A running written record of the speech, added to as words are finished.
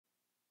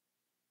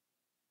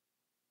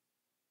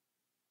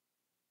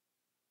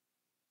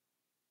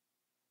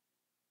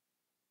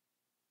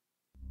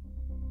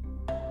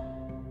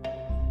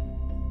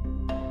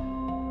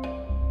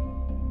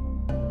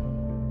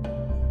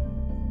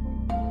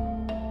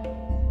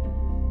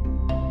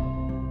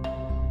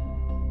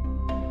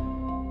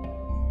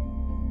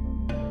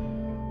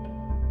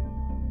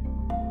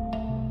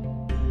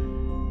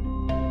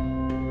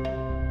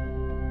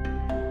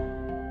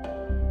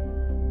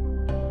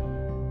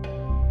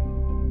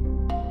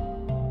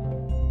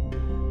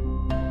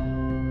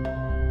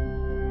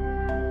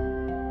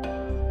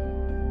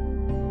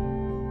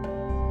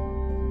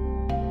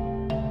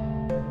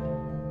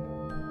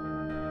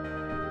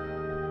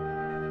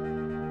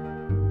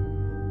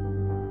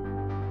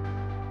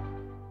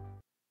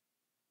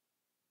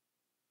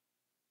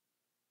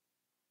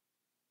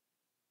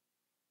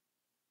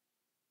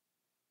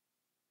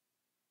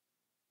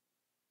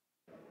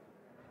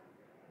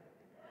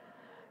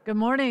Good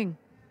morning.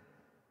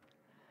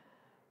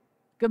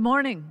 Good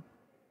morning.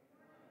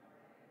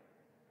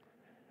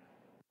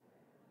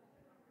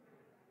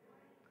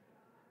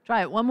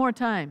 Try it one more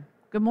time.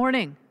 Good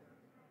morning.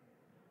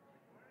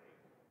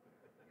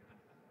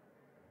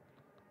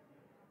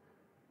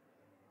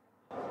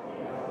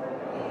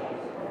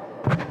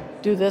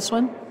 Do this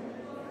one.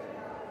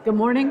 Good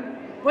morning.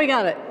 We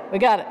got it. We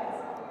got it.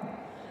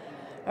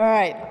 All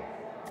right.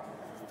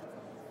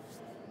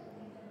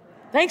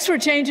 Thanks for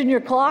changing your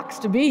clocks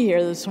to be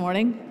here this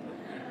morning.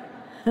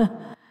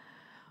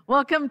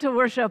 Welcome to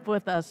worship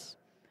with us.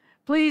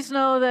 Please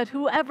know that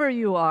whoever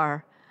you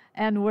are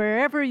and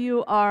wherever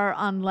you are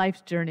on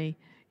life's journey,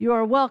 you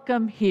are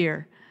welcome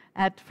here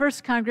at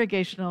First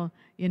Congregational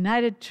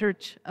United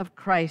Church of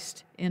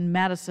Christ in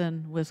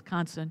Madison,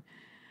 Wisconsin.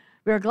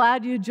 We are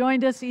glad you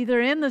joined us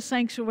either in the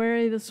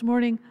sanctuary this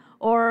morning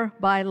or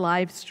by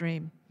live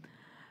stream.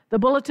 The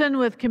bulletin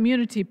with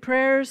community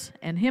prayers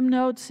and hymn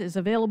notes is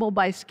available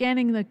by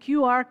scanning the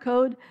QR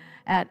code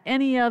at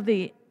any of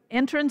the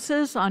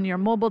entrances on your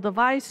mobile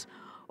device,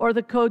 or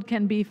the code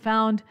can be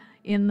found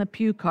in the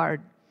pew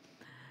card.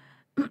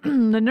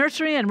 The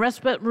nursery and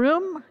respite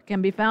room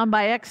can be found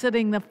by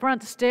exiting the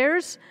front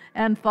stairs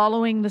and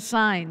following the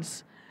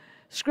signs.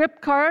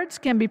 Script cards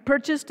can be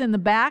purchased in the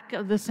back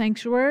of the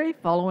sanctuary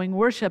following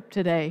worship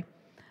today.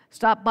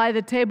 Stop by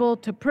the table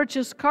to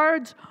purchase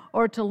cards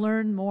or to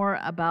learn more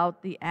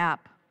about the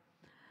app.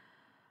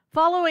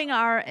 Following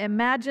our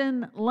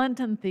Imagine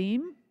Lenten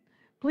theme,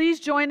 please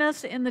join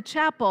us in the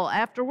chapel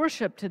after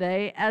worship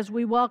today as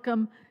we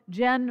welcome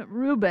Jen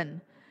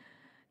Rubin.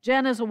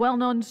 Jen is a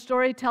well-known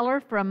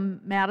storyteller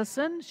from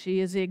Madison. She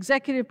is the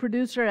executive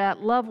producer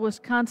at Love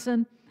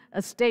Wisconsin, a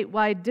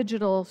statewide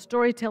digital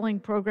storytelling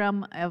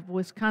program of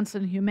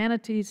Wisconsin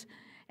Humanities,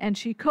 and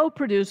she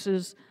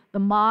co-produces the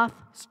Moth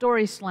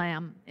Story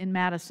Slam in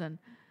Madison.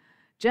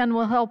 Jen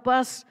will help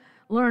us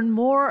learn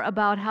more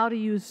about how to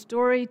use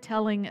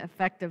storytelling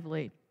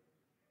effectively.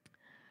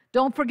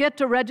 Don't forget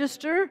to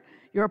register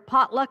your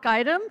potluck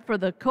item for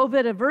the COVID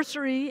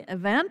anniversary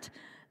event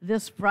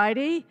this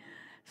Friday,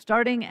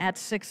 starting at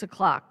 6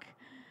 o'clock.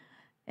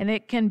 And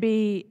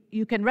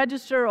you can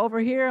register over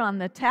here on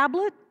the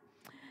tablet.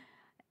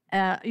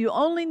 You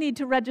only need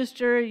to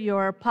register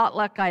your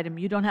potluck item.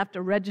 You don't have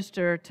to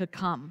register to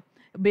come.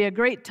 It'll be a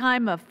great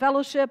time of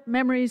fellowship,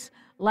 memories,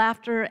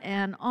 laughter,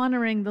 and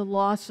honoring the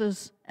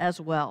losses as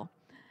well.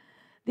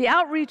 The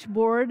Outreach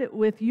Board,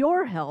 with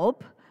your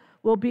help,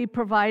 will be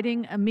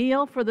providing a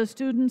meal for the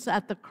students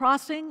at the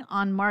Crossing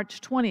on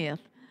March 20th.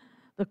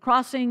 The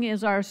Crossing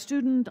is our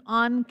student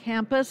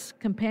on-campus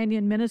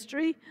companion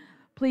ministry.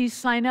 Please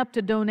sign up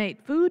to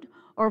donate food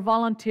or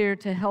volunteer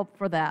to help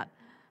for that.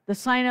 The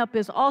sign-up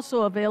is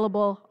also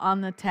available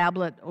on the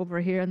tablet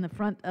over here in the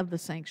front of the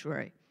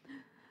sanctuary.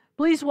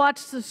 Please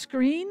watch the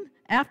screen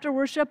after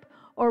worship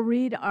or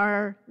read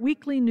our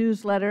weekly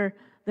newsletter,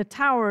 The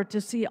Tower,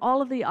 to see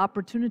all of the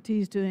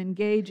opportunities to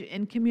engage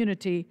in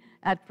community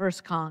at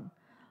First Cong.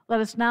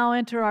 Let us now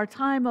enter our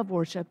time of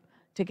worship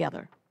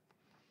together.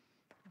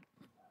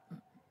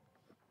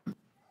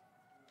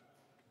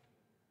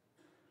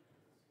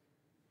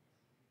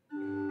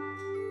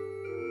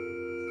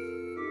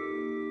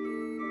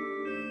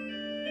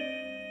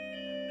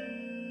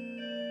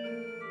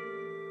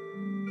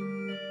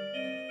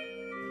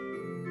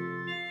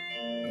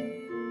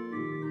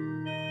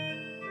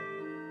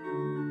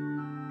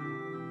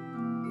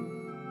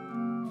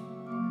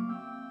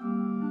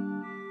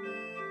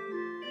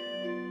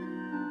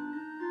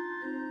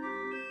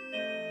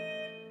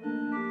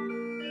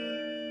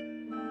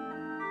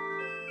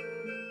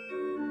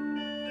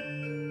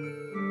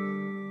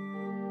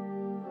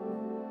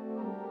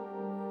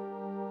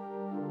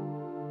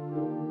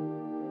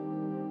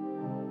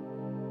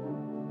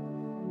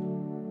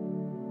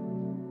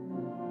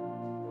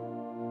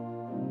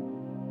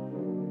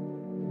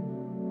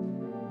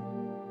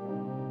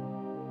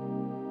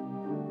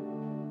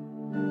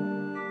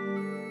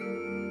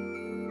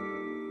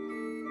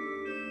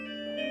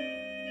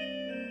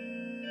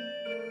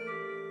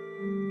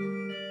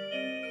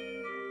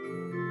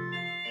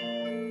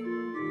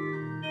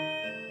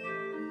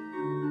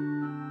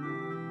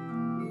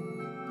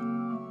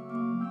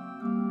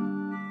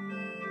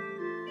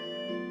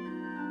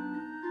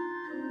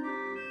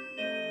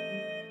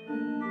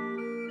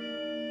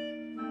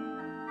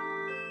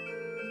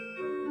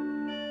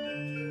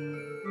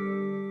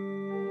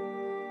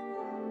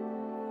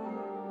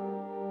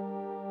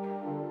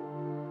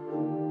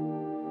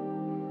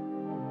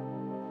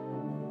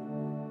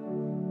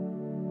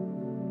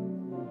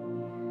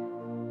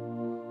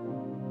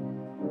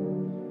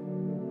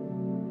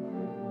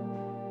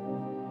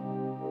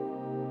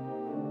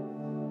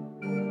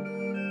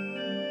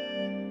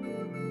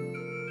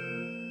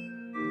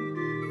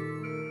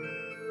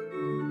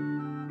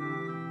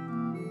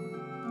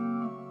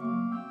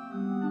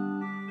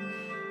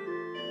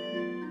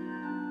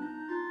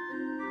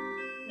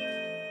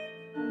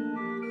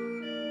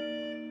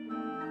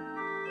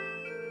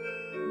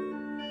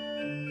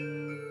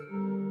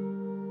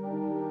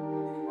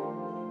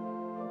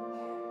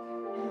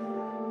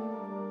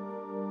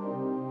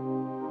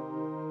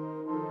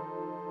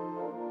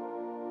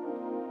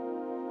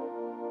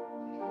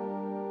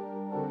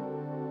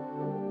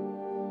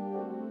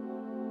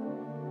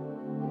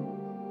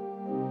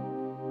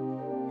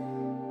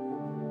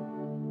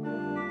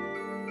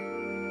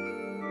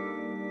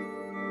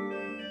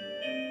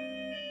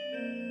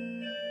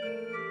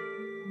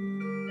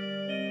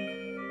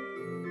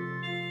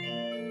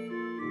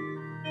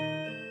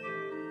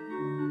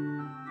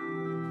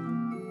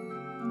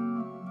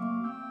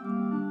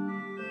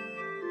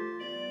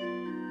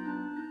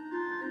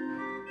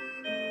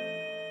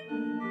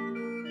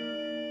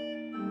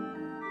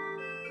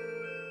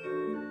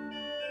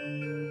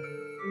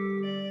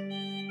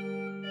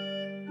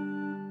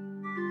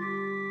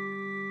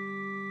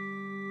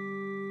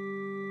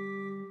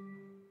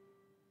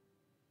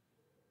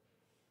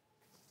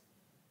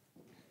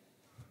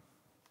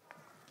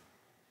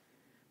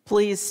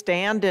 Please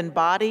stand in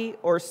body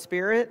or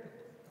spirit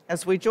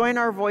as we join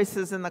our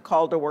voices in the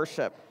call to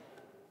worship.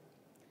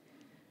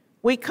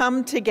 We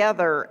come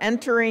together,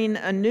 entering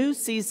a new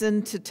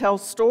season to tell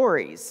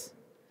stories.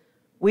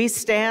 We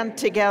stand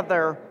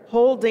together,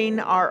 holding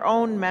our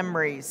own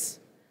memories.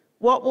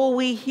 What will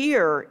we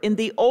hear in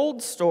the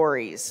old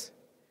stories?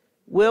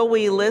 Will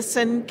we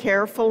listen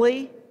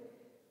carefully?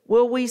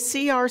 Will we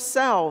see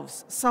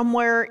ourselves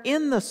somewhere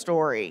in the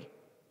story?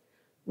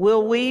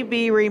 Will we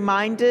be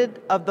reminded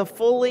of the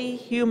fully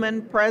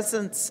human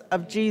presence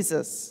of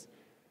Jesus?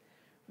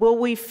 Will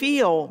we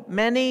feel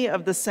many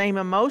of the same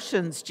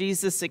emotions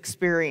Jesus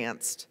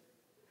experienced?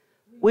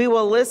 We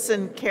will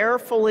listen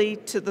carefully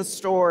to the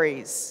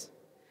stories.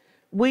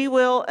 We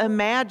will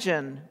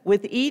imagine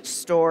with each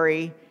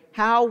story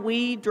how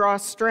we draw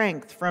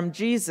strength from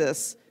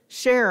Jesus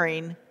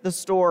sharing the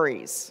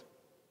stories.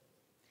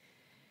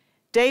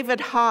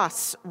 David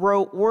Haas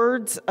wrote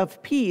words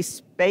of peace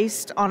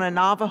based on a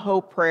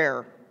Navajo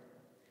prayer.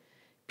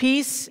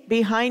 Peace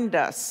behind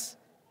us,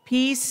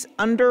 peace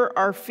under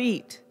our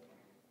feet,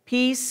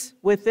 peace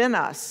within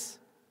us,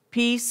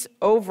 peace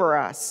over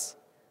us.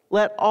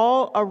 Let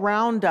all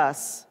around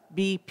us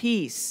be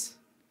peace.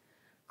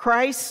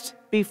 Christ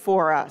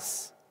before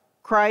us,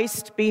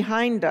 Christ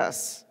behind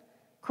us,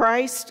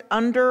 Christ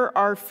under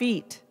our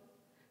feet,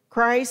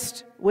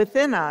 Christ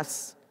within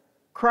us,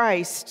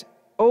 Christ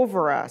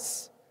over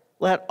us.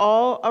 Let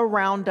all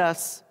around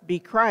us be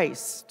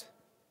Christ.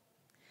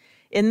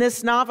 In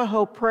this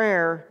Navajo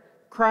prayer,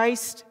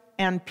 Christ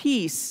and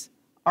peace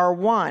are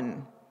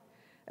one.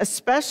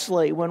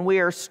 Especially when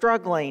we are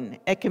struggling,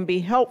 it can be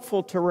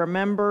helpful to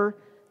remember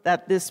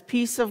that this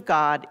peace of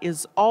God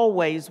is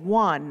always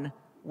one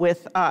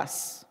with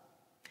us.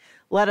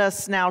 Let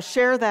us now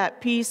share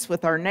that peace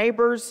with our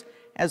neighbors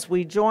as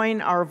we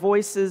join our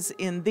voices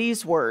in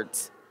these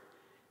words.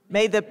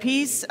 May the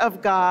peace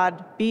of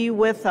God be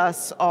with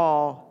us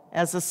all.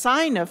 As a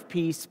sign of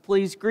peace,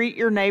 please greet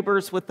your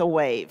neighbors with a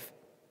wave.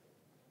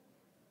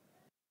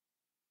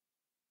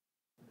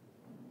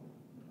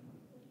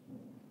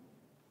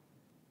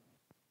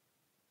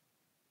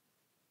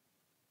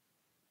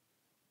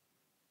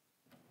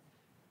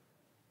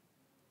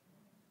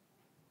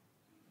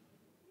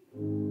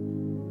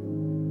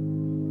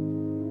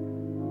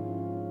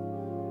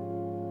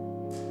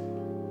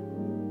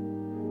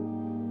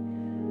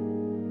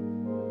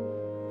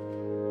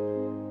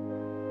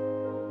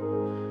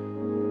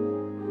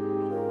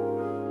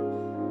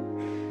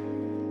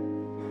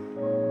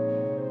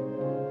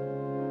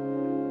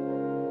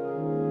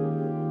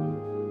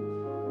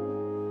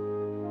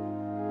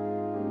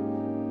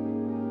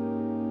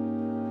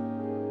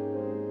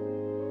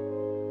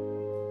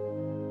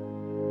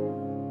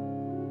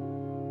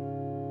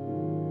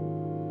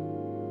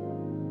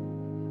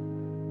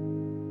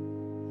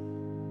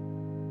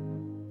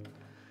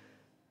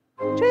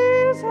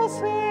 Jesus,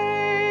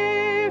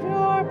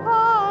 Savior,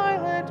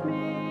 pilot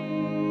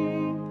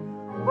me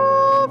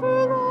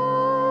over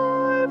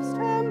life's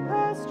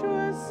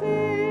tempestuous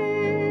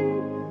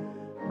sea.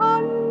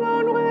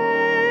 Unknown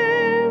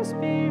waves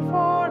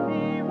before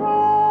me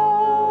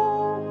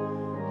roll,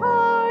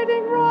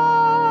 hiding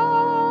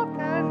rock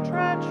and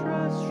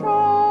treacherous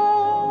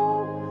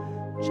shoal.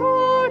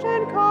 Chart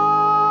and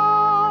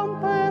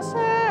compass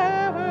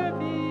ever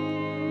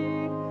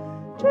be.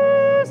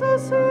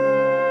 Jesus, Savior,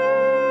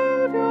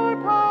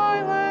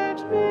 pilot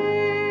me.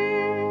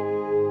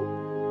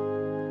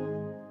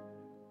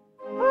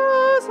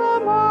 As a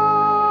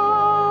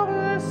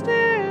mother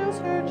steals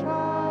her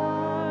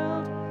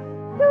child,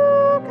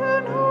 you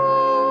can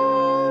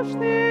hush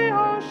the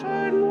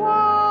ocean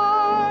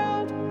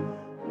wild.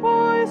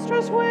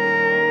 Boisterous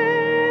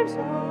waves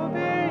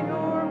obey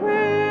your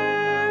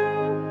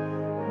will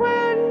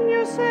when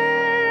you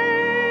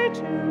say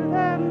to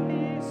them,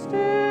 be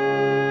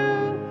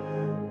still.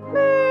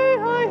 May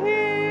I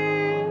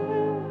hear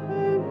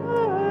and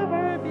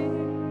never be.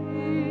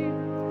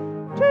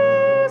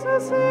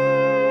 Jesus,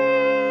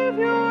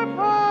 Savior,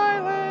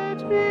 pilot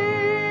me.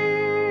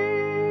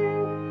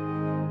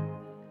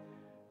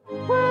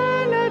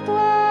 When at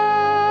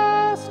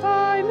last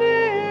I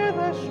near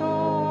the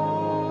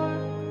shore,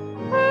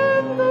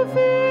 and the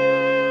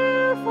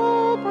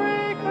fearful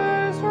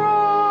breakers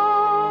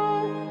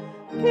roar,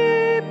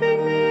 keeping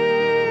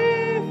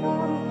me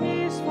from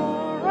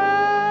peaceful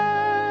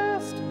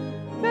rest,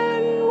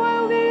 then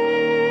while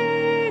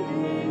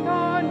leaning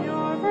on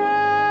your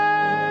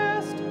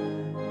breast,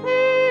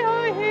 may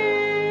I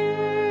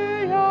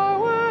hear your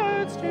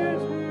words dear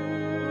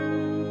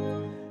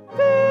true.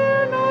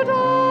 Fear not,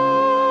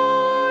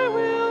 I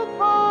will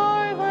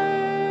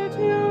pilot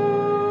you.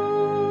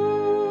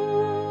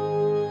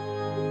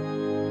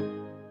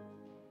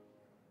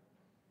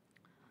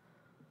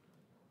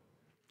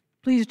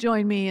 Please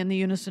join me in the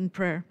unison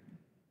prayer.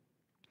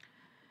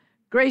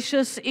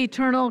 Gracious,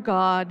 eternal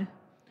God,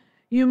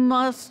 you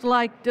must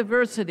like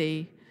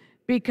diversity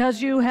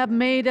because you have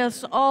made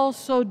us all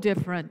so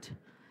different.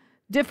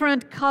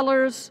 Different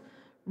colors,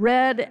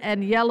 red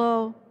and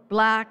yellow,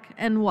 black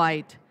and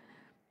white.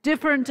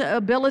 different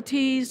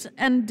abilities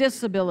and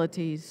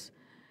disabilities,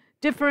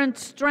 different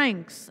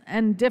strengths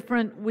and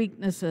different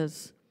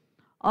weaknesses.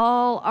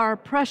 All are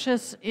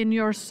precious in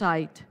your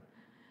sight.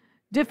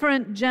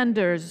 Different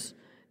genders,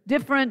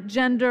 different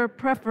gender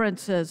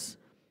preferences,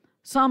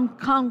 some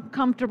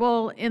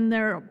comfortable in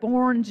their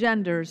born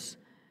genders,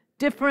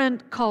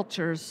 different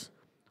cultures,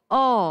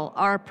 all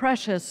are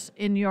precious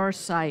in your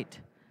sight.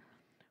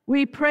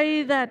 We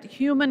pray that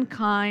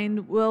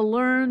humankind will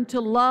learn to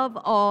love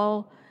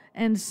all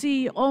and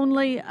see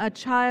only a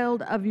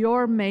child of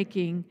your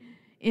making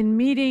in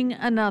meeting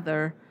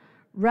another,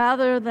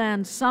 rather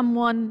than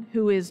someone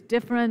who is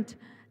different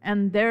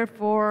and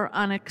therefore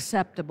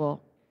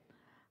unacceptable.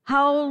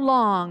 How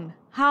long,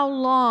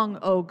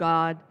 O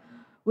God,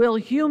 will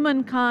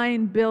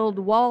humankind build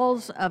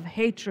walls of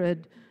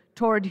hatred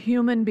toward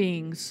human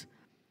beings?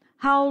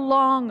 How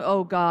long,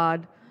 O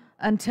God,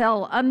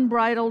 until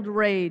unbridled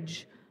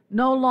rage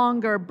no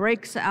longer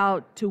breaks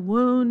out to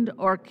wound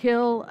or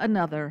kill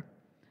another?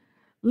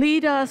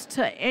 Lead us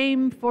to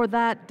aim for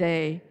that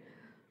day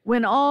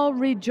when all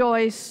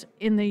rejoice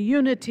in the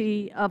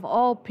unity of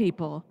all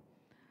people.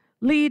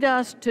 Lead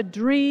us to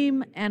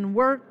dream and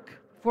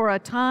work for a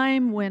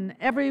time when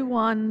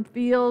everyone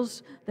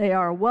feels they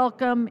are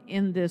welcome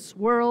in this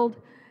world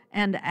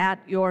and at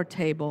your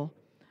table.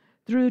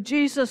 Through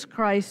Jesus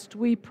Christ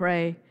we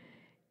pray.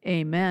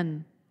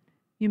 Amen.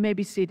 You may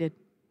be seated.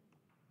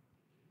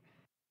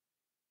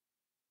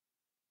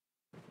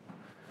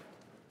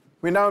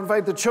 We now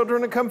invite the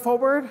children to come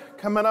forward,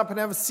 come on up and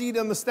have a seat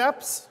on the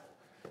steps.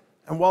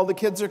 And while the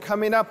kids are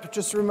coming up,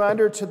 just a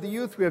reminder to the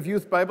youth, we have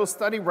youth Bible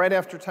study right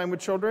after Time with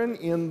Children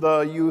in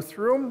the youth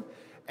room.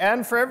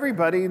 And for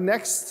everybody,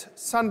 next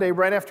Sunday,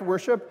 right after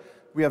worship,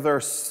 we have our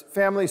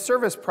family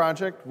service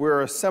project.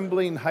 We're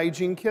assembling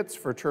hygiene kits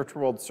for Church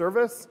World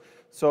Service.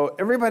 So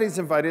everybody's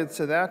invited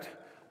to that,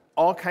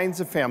 all kinds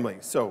of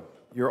families. So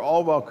you're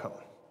all welcome.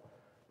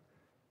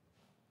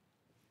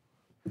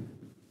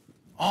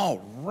 All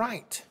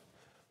right.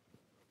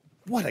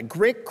 What a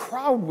great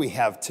crowd we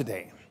have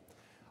today.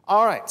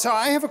 All right, so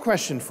I have a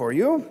question for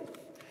you.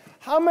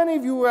 How many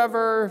of you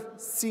ever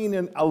seen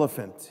an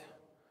elephant?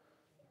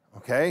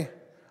 Okay,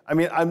 I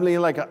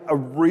mean like a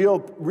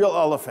real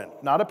elephant,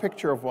 not a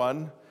picture of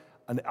one,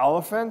 an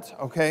elephant,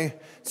 okay?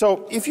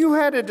 So if you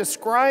had to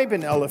describe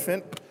an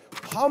elephant,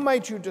 how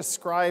might you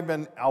describe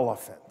an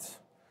elephant?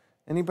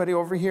 Anybody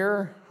over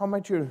here? How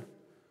might you?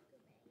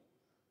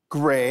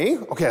 Gray,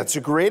 okay, that's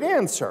a great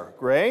answer.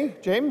 Gray,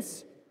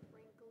 James?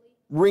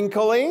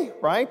 Wrinkly,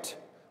 right?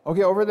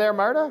 Okay, over there,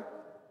 Marta?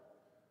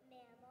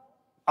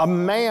 A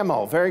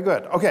mammal, very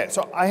good. Okay,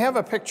 so I have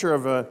a picture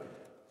of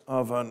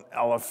an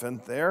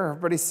elephant there.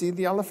 Everybody see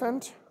the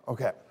elephant?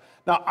 Okay.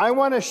 Now, I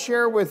want to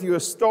share with you a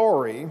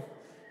story.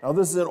 Now,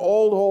 this is an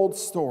old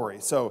story,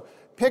 so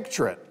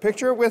picture it.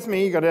 Picture it with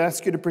me. I got to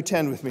ask you to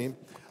pretend with me.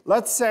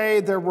 Let's say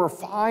there were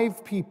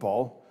 5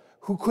 people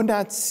who could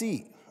not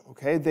see,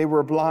 okay? They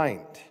were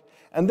blind,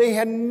 and they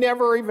had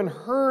never even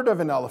heard of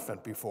an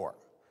elephant before,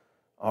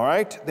 all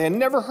right? They had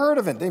never heard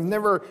of it.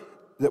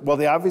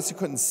 They obviously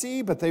couldn't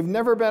see, but they've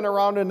never been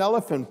around an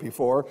elephant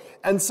before,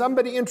 and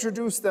somebody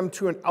introduced them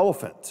to an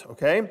elephant,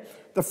 okay?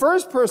 The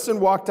first person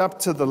walked up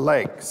to the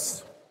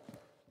legs,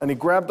 and he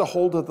grabbed a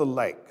hold of the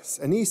legs,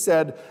 and he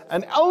said,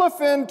 an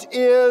elephant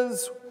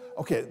is,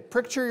 okay,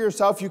 picture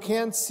yourself, you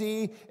can't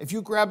see, if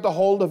you grabbed a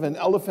hold of an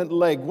elephant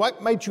leg,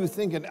 what might you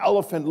think an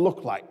elephant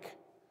looked like?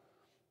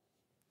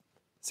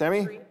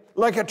 Sammy?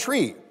 Like a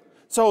tree.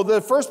 So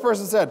the first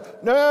person said,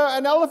 no,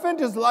 an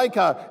elephant is like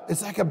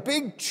a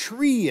big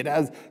tree.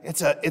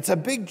 It's a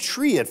big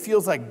tree. It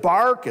feels like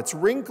bark. It's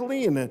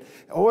wrinkly and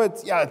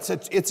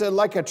it's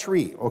like a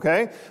tree.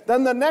 Okay.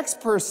 Then the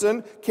next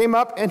person came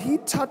up and he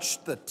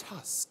touched the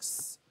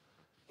tusks.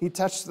 He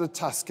touched the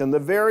tusk and the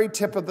very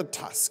tip of the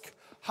tusk.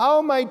 How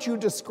might you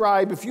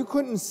describe if you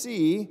couldn't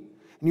see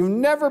and you've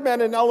never met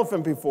an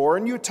elephant before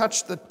and you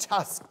touched the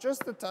tusk,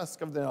 just the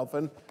tusk of the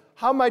elephant?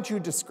 How might you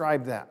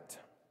describe that?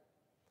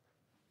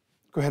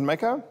 Go ahead,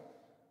 Micah.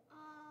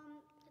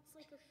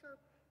 It's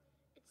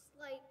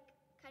like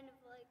kind of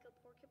like a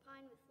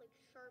porcupine with like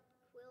sharp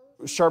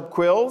quills. Sharp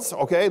quills,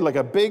 okay, like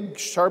a big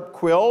sharp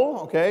quill,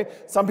 okay.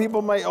 Some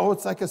people might,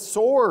 it's like a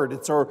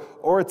sword,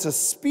 or it's a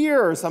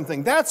spear or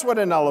something. That's what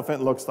an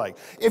elephant looks like.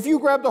 If you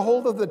grabbed a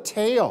hold of the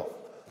tail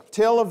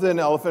of an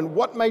elephant,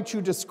 what might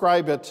you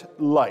describe it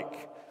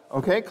like?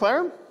 Okay,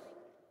 Claire?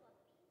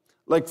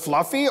 Like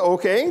fluffy,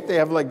 okay. They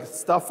have like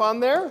stuff on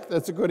there.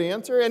 That's a good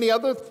answer. Any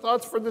other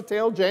thoughts for the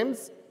tail,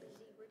 James?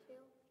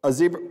 A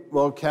zebra.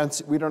 Well,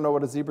 we don't know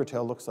what a zebra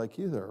tail looks like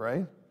either,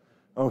 right?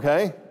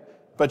 Okay.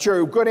 But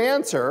you're a good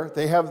answer.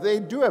 They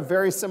do have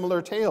very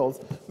similar tails.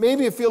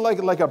 Maybe you feel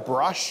like a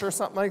brush or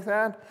something like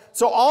that.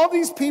 So all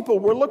these people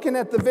were looking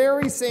at the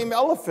very same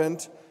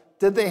elephant.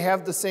 Did they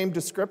have the same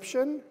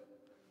description?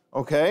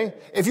 Okay.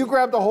 If you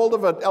grabbed a hold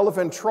of an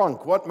elephant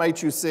trunk, what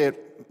might you say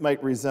it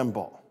might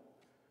resemble?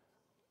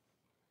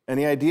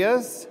 Any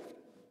ideas?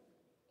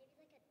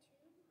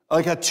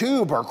 Like a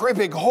tube or a great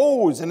big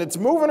hose, and it's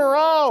moving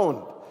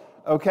around.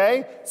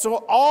 okay?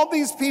 So all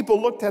these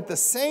people looked at the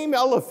same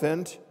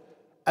elephant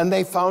and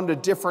they found a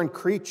different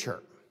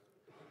creature.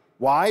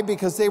 Why?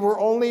 Because they were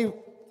only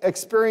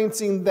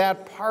experiencing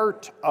that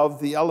part of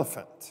the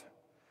elephant.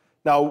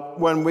 Now,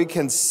 when we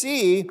can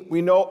see,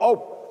 we know,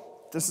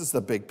 oh, this is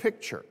the big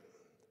picture.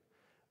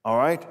 All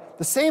right?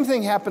 The same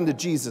thing happened to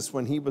Jesus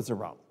when he was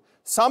around.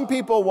 Some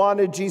people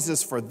wanted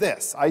Jesus for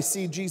this. I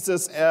see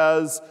Jesus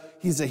as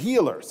he's a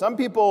healer. Some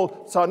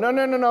people saw,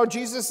 no,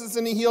 Jesus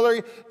isn't a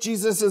healer.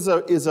 Jesus is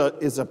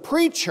a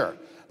preacher.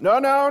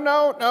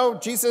 No,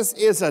 Jesus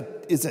is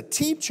a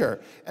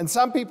teacher. And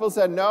some people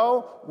said,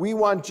 no, we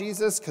want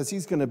Jesus because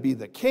he's going to be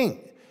the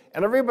king.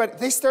 And everybody,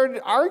 they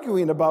started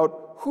arguing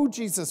about who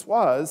Jesus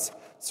was,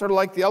 sort of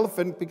like the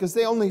elephant, because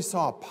they only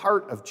saw a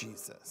part of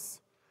Jesus.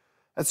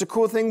 That's a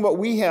cool thing what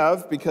we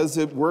have, because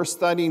we're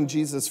studying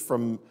Jesus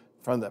from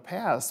the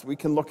past. We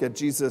can look at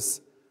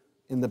Jesus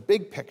in the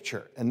big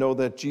picture and know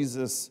that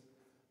Jesus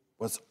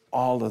was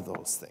all of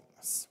those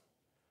things.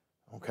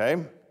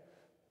 Okay?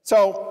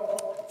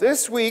 So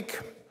this week,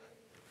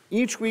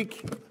 each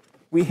week,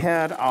 we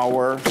had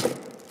our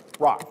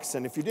rocks.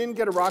 And if you didn't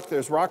get a rock,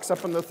 there's rocks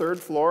up on the third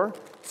floor.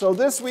 So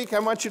this week, I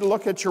want you to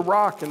look at your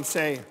rock and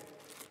say,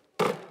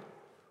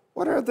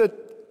 what are the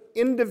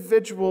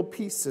individual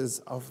pieces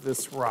of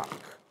this rock?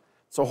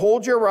 So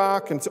hold your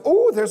rock and say,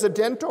 oh, there's a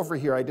dent over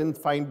here I didn't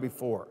find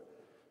before.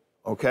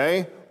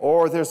 Okay?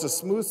 Or there's a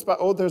smooth spot.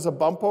 Oh, there's a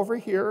bump over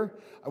here.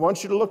 I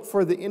want you to look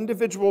for the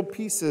individual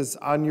pieces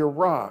on your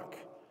rock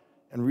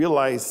and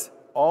realize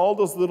all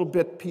those little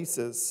bit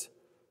pieces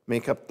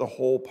make up the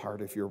whole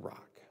part of your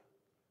rock.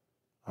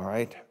 All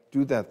right?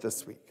 Do that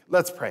this week.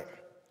 Let's pray.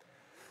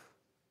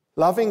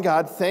 Loving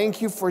God,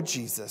 thank you for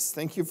Jesus.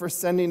 Thank you for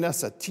sending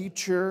us a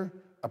teacher,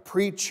 a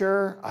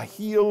preacher, a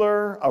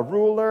healer, a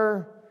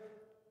ruler.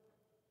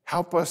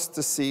 Help us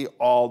to see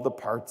all the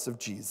parts of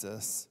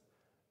Jesus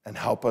and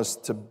help us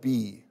to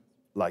be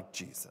like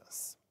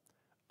Jesus.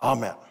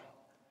 Amen.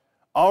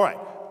 All right.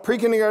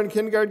 Pre-kindergarten,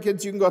 kindergarten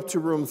kids, you can go up to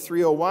room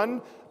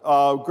 301.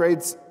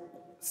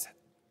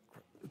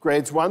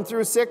 Grades 1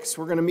 through 6,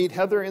 we're going to meet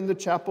Heather in the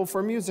chapel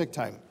for music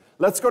time.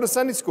 Let's go to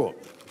Sunday school.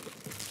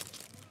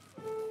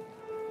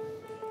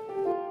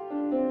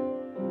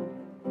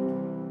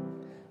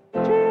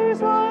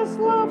 Jesus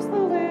loves the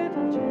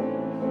little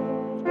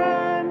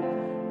children,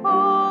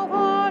 all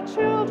the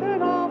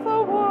children of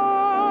the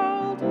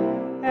world.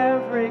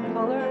 Every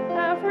color,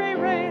 every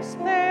race,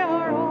 they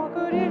are all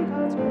good in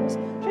God's grace.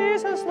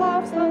 Jesus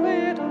loves the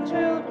little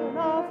children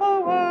of the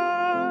world.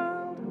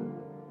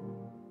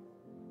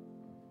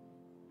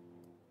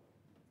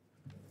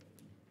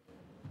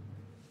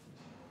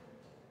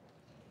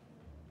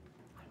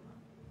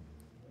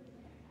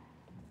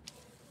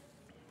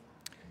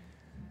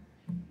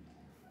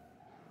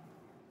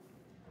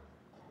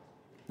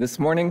 This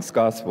morning's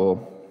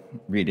gospel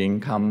reading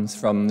comes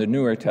from the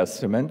Newer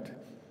Testament.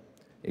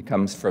 It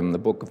comes from the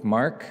book of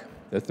Mark,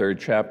 the 3rd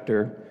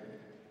chapter,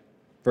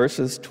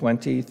 verses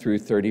 20 through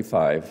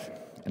 35.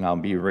 And I'll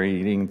be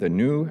reading the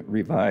New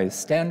Revised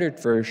Standard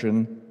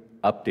Version,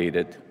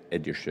 updated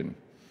edition.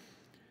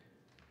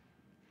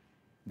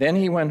 Then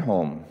he went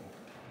home,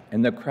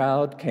 and the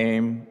crowd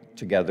came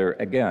together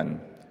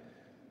again,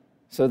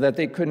 so that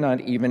they could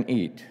not even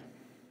eat.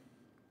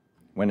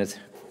 When his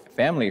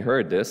family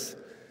heard this,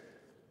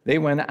 they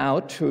went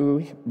out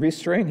to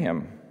restrain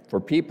him,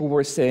 for people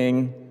were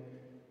saying,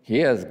 "He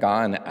has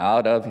gone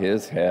out of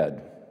his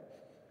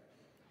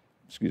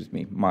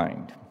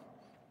mind."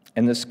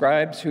 And the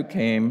scribes who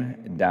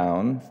came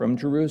down from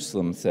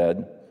Jerusalem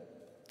said,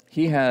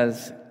 "He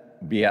has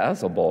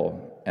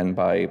Beelzebul, and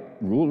by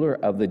ruler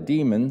of the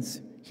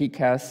demons he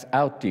casts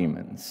out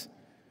demons."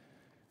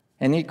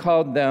 And he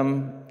called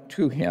them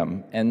to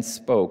him and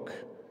spoke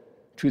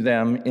to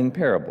them in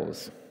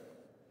parables.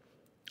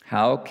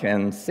 How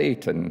can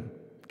Satan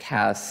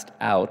cast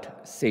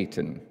out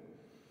Satan?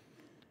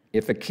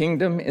 If a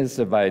kingdom is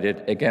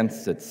divided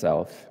against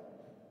itself,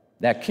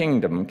 that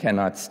kingdom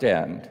cannot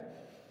stand.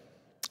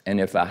 And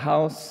if a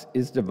house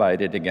is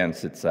divided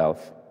against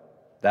itself,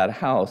 that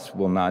house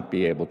will not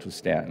be able to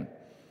stand.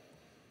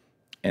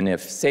 And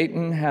if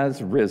Satan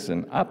has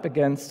risen up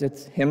against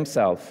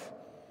himself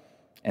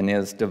and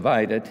is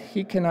divided,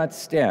 he cannot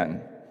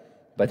stand,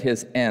 but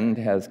his end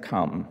has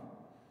come.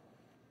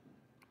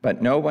 But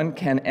no one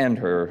can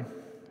enter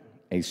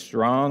a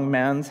strong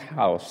man's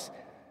house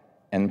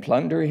and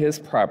plunder his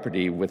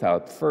property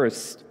without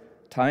first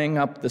tying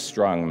up the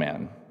strong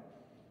man.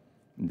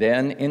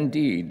 Then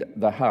indeed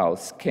the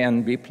house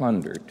can be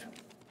plundered.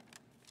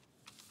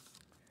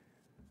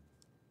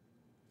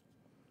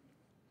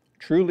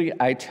 Truly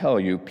I tell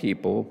you,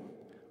 people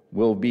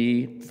will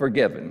be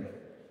forgiven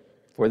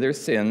for their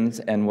sins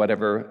and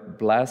whatever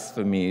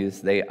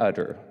blasphemies they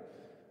utter.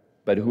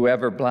 But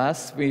whoever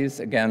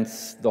blasphemes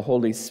against the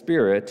Holy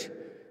Spirit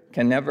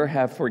can never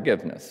have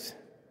forgiveness,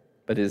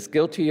 but is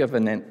guilty of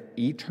an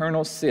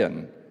eternal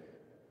sin.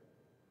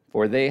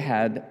 For they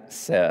had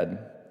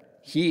said,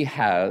 "He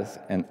has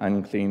an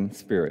unclean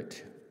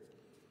spirit."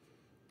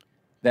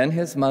 Then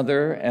his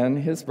mother and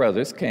his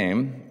brothers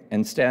came,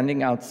 and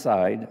standing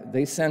outside,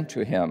 they sent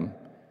to him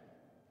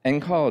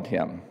and called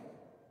him.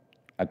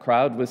 A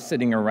crowd was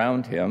sitting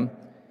around him,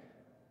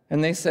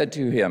 and they said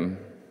to him,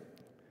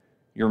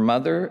 "Your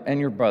mother and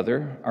your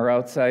brother are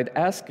outside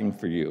asking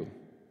for you."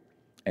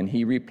 And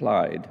he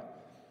replied,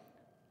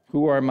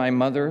 "Who are my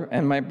mother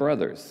and my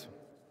brothers?"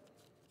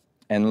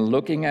 And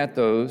looking at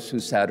those who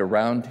sat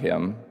around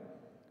him,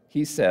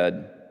 he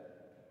said,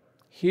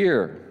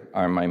 "Here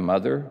are my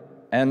mother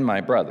and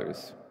my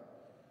brothers.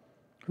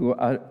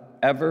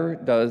 Whoever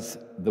does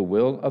the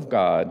will of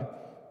God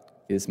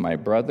is my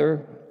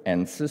brother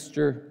and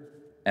sister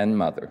and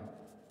mother."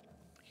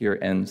 Here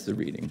ends the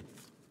reading.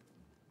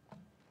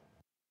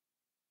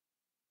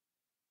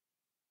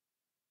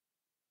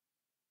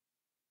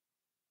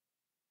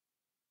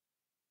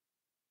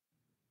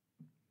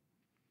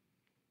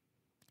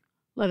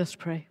 Let us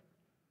pray.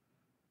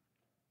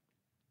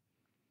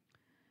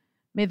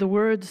 May the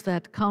words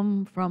that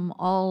come from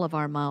all of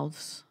our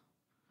mouths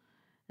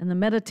and the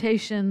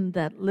meditation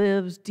that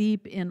lives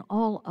deep in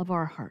all of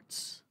our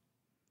hearts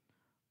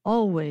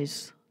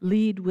always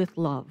lead with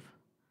love,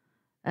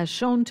 as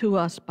shown to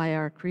us by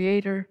our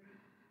Creator,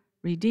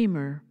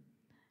 Redeemer,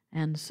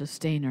 and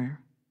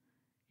Sustainer.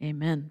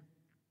 Amen.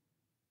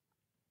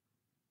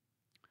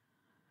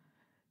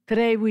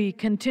 Today we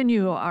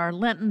continue our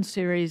Lenten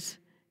series,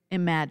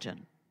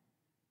 Imagine.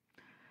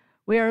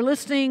 We are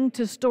listening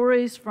to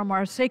stories from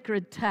our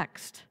sacred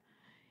text,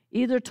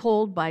 either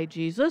told by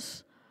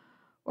Jesus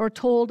or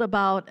told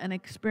about an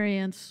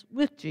experience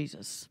with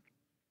Jesus.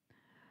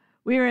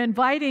 We are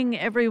inviting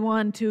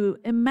everyone to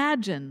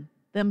imagine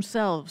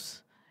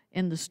themselves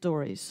in the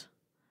stories.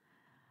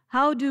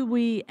 How do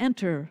we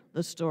enter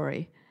the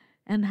story,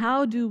 and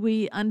how do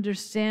we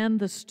understand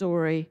the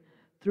story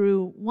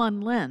through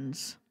one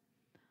lens?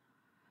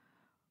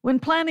 When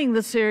planning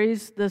the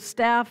series, the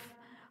staff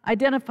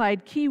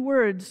identified key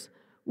words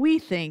we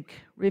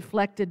think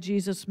reflected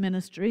Jesus'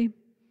 ministry.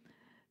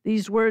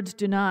 These words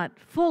do not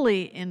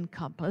fully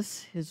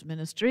encompass his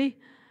ministry,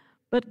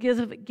 but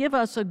give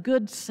us a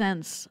good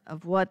sense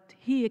of what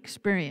he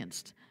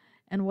experienced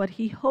and what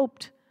he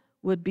hoped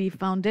would be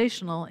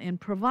foundational in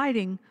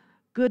providing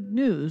good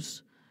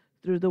news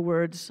through the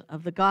words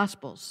of the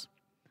Gospels.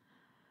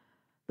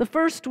 The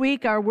first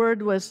week, our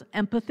word was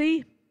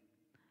empathy.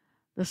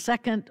 The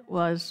second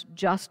was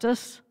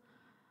justice.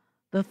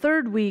 The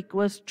third week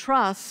was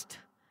trust.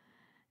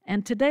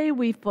 And today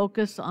we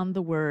focus on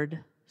the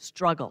word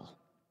struggle.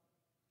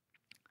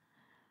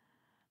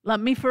 Let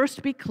me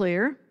first be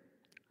clear.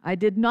 I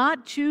did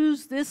not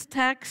choose this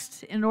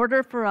text in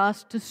order for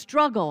us to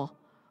struggle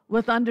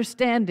with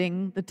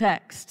understanding the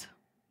text.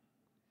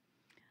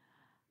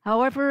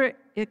 However,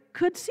 it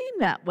could seem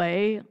that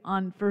way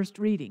on first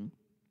reading.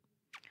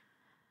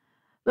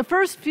 The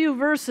first few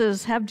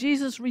verses have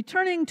Jesus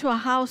returning to a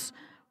house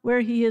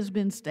where he has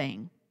been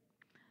staying.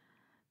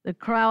 The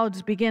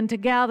crowds begin to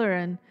gather,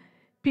 and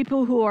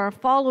people who are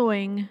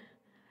following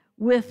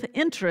with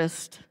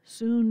interest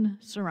soon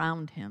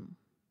surround him.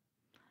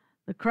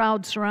 The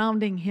crowd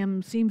surrounding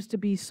him seems to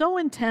be so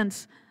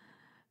intense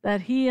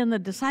that he and the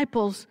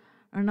disciples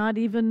are not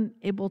even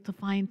able to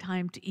find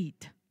time to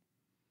eat.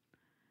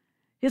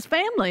 His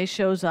family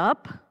shows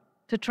up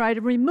to try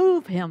to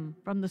remove him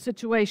from the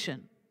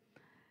situation,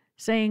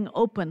 saying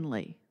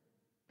openly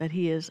that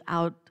he is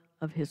out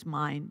of his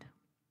mind.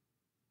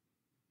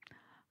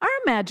 Our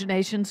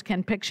imaginations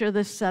can picture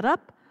this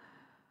setup.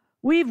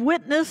 We've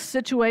witnessed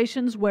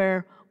situations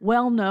where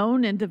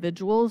well-known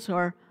individuals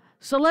or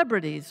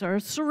celebrities are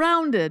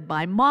surrounded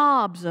by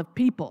mobs of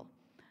people,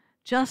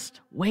 just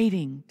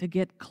waiting to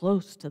get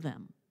close to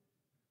them.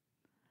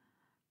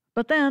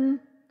 But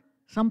then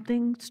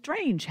something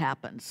strange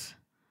happens.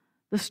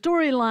 The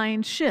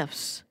storyline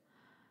shifts.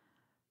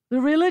 The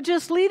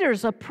religious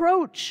leaders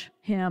approach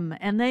him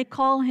and they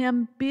call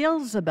him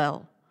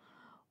Beelzebul,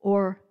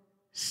 or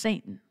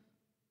Satan.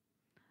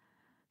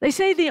 They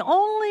say the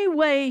only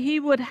way he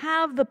would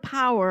have the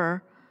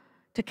power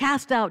to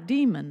cast out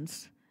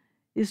demons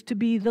is to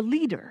be the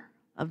leader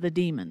of the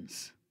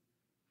demons.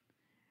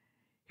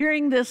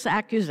 Hearing this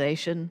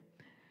accusation,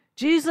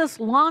 Jesus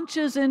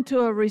launches into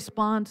a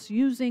response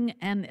using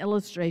an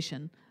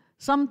illustration,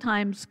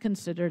 sometimes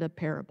considered a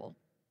parable.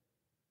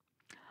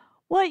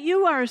 What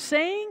you are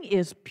saying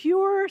is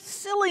pure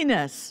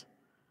silliness.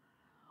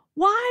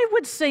 Why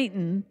would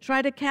Satan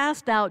try to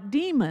cast out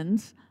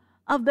demons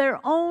of their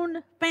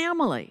own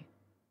family?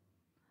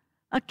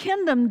 A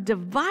kingdom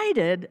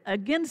divided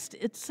against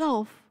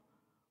itself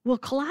will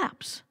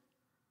collapse.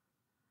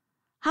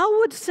 How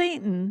would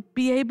Satan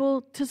be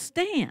able to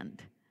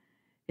stand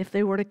if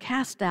they were to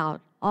cast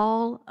out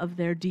all of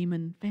their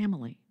demon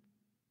family?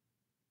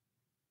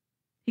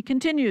 He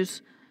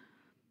continues,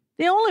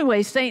 the only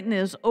way Satan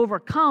is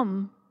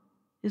overcome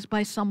is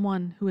by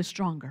someone who is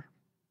stronger.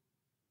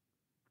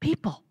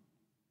 People,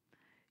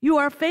 you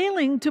are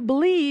failing to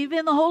believe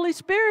in the Holy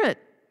Spirit,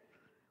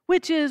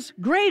 which is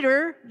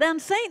greater than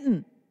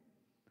Satan.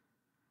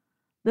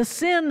 The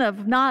sin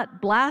of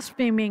not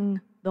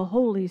blaspheming the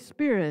Holy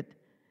Spirit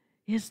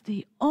is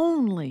the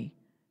only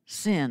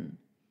sin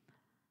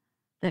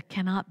that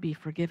cannot be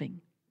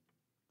forgiving.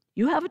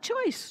 You have a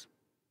choice.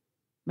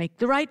 Make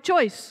the right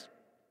choice.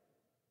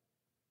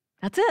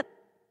 That's it.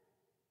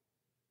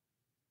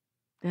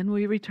 Then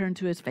we return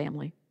to his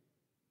family.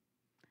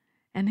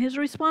 And his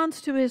response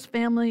to his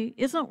family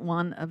isn't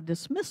one of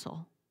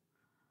dismissal,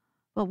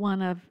 but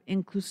one of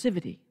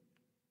inclusivity.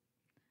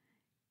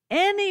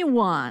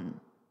 Anyone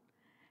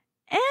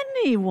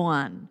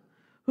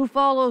who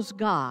follows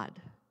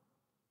God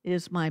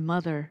is my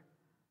mother,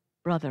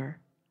 brother,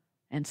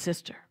 and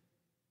sister.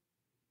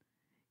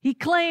 He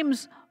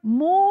claims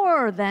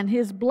more than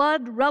his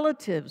blood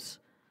relatives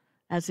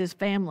as his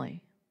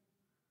family.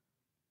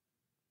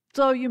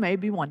 So you may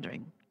be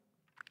wondering,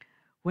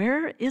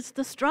 where is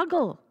the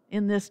struggle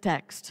in this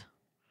text?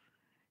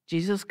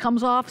 Jesus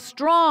comes off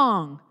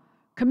strong,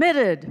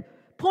 committed,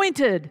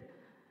 pointed,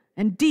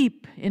 and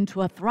deep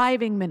into a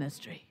thriving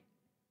ministry.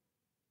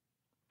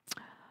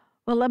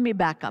 Well, let me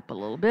back up a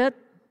little bit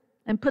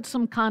and put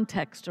some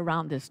context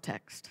around this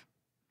text.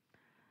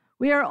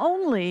 We are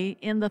only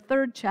in the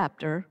 3rd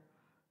chapter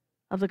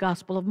of the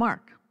Gospel of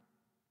Mark.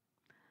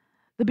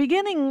 The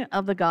beginning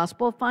of the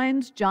Gospel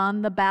finds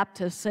John the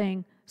Baptist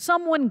saying,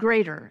 "Someone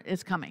greater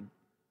is coming,"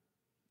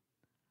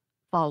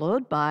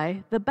 followed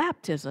by the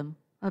baptism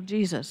of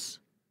Jesus,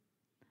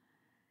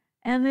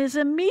 and is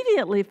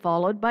immediately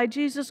followed by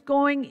Jesus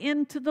going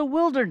into the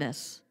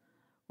wilderness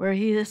where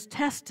he is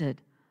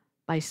tested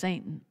by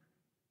Satan.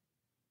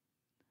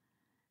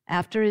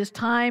 After his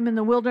time in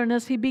the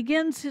wilderness, he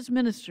begins his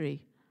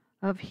ministry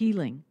of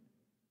healing,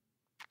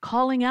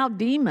 calling out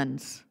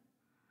demons,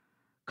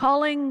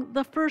 calling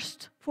the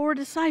first 4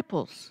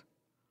 disciples.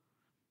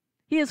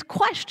 He is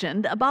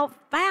questioned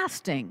about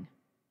fasting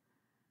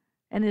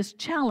and is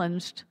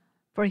challenged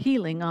for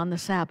healing on the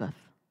Sabbath.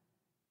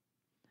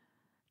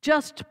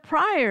 Just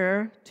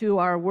prior to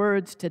our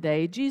words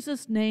today,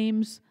 Jesus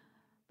names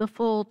the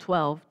full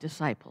 12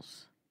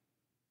 disciples.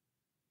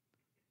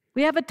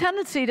 We have a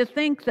tendency to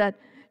think that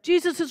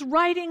Jesus is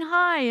riding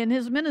high in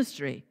his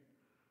ministry.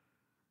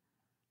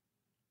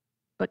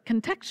 But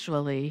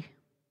contextually,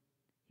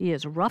 he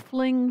is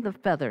ruffling the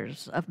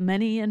feathers of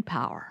many in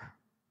power,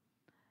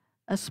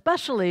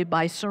 especially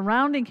by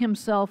surrounding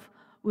himself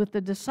with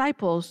the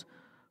disciples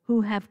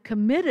who have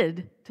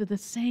committed to the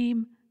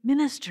same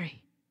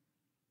ministry.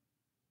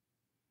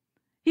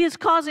 He is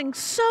causing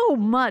so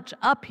much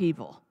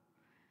upheaval.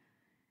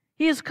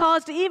 He has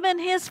caused even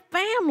his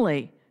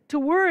family to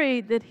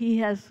worry that he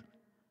has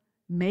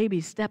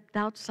maybe stepped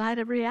outside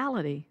of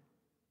reality.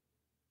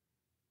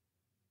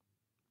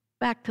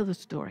 Back to the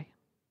story.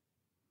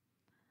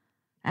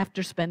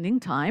 After spending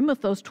time with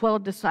those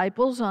 12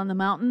 disciples on the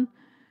mountain,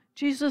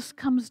 Jesus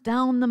comes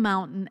down the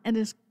mountain and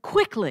is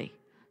quickly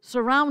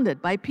surrounded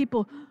by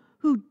people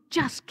who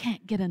just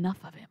can't get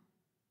enough of him.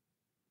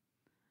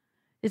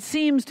 It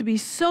seems to be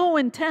so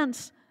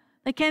intense,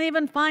 they can't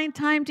even find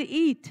time to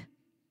eat.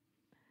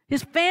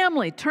 His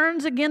family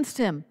turns against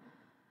him,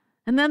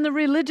 and then the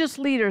religious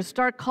leaders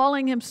start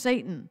calling him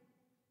Satan.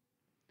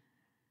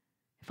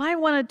 If I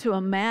wanted to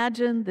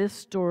imagine this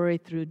story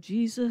through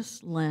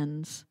Jesus'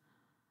 lens,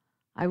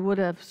 I would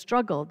have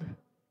struggled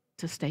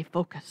to stay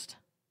focused.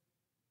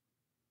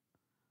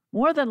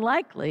 More than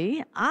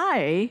likely,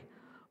 I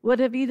would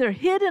have either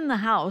hid in the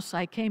house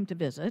I came to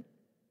visit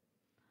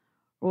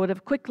or would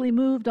have quickly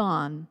moved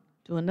on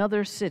to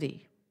another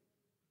city.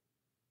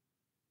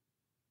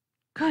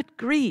 Good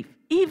grief,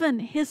 even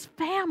his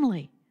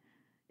family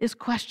is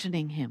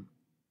questioning him.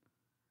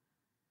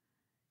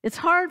 It's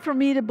hard for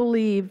me to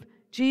believe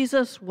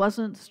Jesus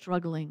wasn't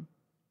struggling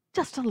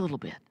just a little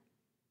bit.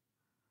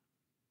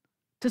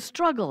 To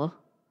struggle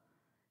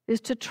is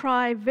to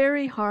try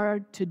very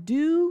hard to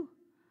do,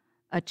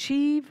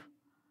 achieve,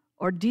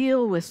 or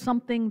deal with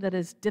something that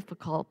is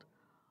difficult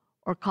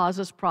or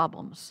causes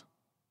problems.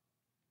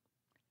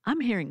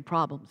 I'm hearing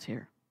problems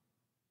here.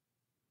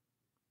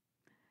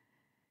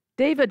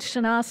 David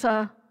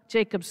Shanasa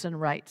Jacobson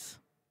writes,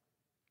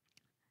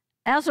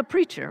 "As a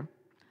preacher,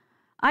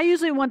 I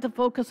usually want to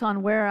focus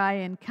on where I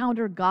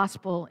encounter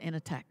gospel in a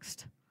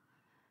text.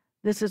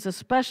 This is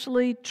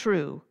especially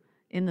true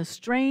in the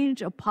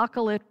strange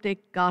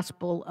apocalyptic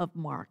gospel of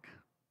Mark.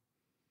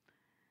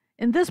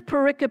 In this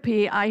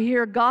pericope, I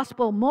hear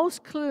gospel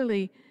most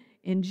clearly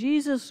in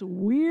Jesus'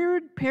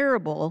 weird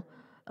parable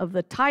of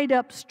the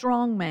tied-up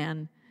strong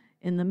man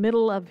in the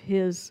middle of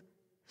his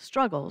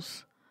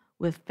struggles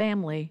with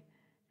family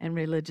and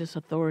religious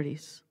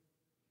authorities.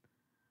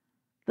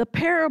 The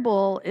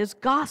parable is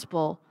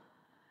gospel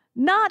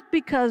not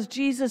because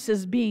Jesus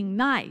is being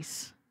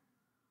nice,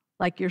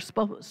 like you're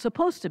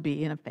supposed to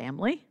be in a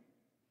family,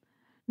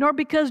 nor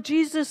because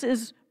Jesus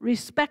is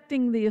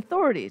respecting the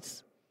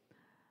authorities,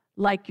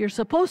 like you're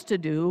supposed to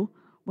do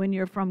when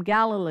you're from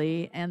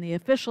Galilee and the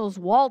officials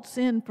waltz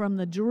in from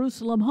the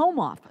Jerusalem home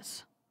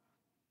office.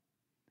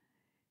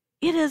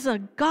 It is a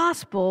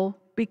gospel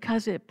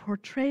because it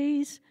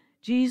portrays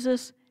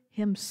Jesus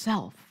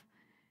himself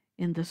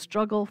in the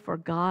struggle for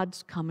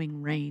God's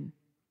coming reign.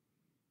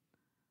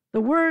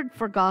 The word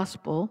for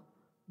gospel,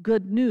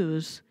 good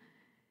news,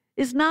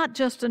 is not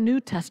just a New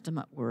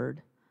Testament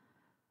word,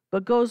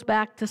 but goes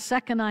back to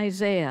 2nd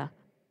Isaiah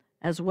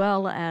as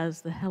well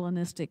as the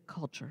Hellenistic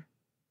culture.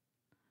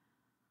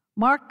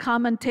 Mark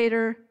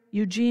commentator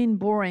Eugene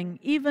Boring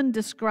even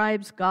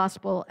describes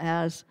gospel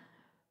as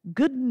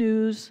good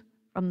news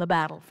from the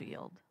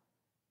battlefield.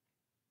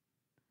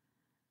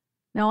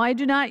 Now, I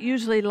do not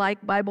usually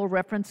like Bible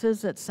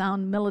references that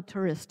sound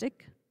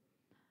militaristic,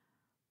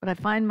 but I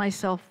find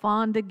myself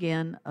fond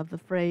again of the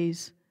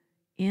phrase,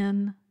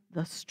 in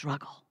the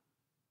struggle,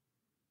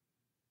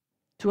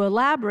 to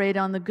elaborate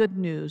on the good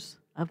news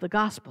of the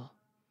gospel.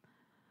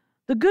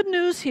 The good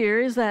news here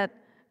is that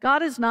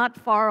God is not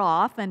far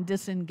off and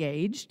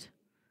disengaged,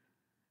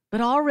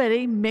 but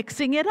already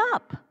mixing it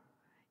up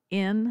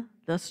in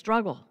the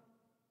struggle.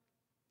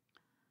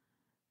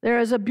 There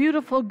is a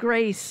beautiful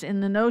grace in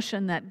the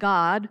notion that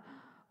God,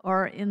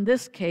 or in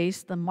this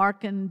case, the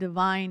Markan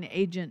divine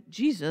agent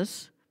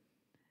Jesus,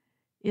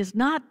 is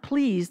not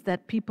pleased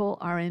that people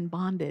are in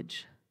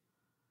bondage,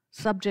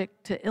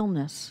 subject to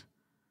illness,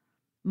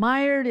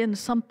 mired in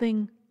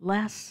something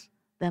less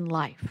than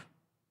life.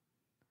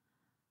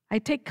 I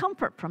take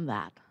comfort from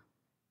that.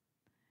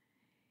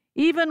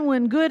 Even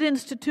when good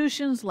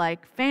institutions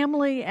like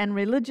family and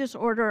religious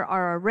order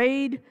are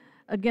arrayed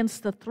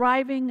against the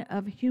thriving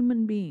of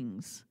human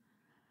beings,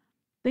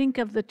 think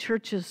of the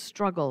church's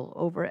struggle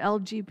over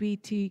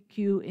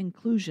LGBTQ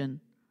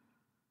inclusion,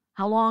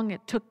 how long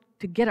it took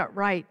to get it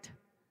right,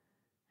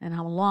 and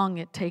how long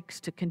it takes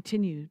to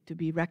continue to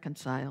be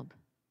reconciled.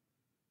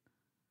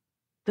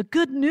 The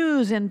good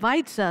news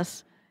invites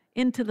us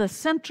into the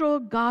central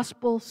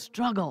gospel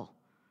struggle,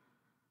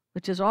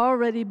 which has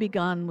already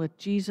begun with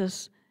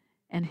Jesus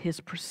and his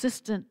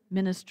persistent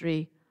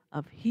ministry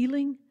of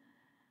healing,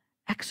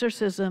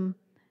 exorcism,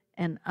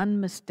 and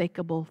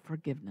unmistakable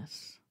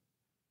forgiveness.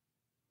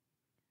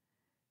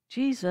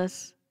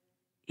 Jesus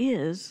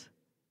is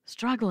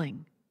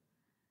struggling,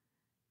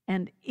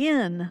 and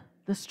in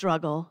the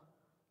struggle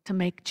to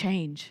make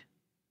change.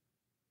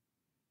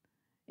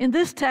 In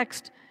this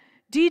text,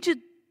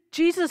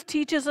 Jesus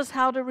teaches us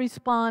how to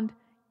respond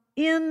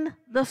in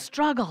the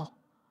struggle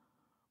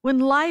when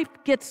life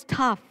gets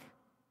tough.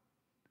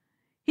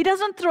 He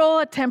doesn't throw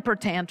a temper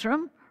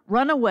tantrum,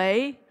 run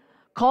away,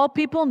 call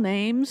people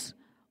names,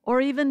 or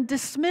even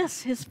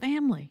dismiss his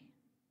family.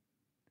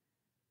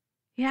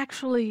 He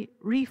actually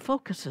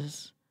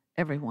refocuses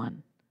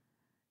everyone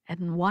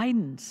and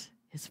widens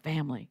his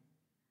family.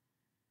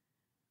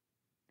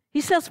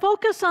 He says,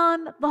 focus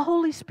on the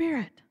Holy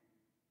Spirit.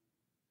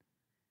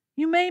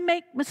 You may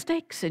make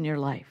mistakes in your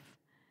life,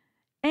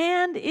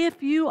 and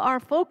if you are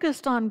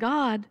focused on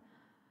God,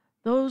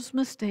 those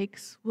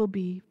mistakes will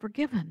be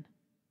forgiven.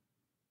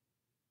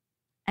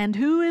 And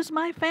who is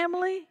my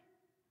family?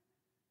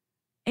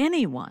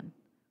 Anyone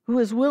who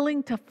is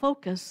willing to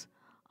focus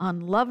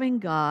on loving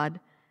God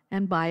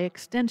and by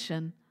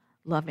extension,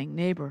 loving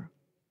neighbor.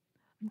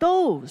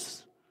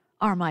 Those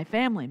are my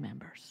family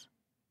members.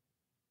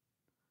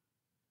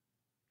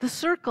 The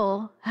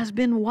circle has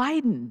been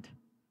widened,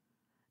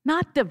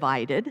 not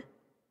divided.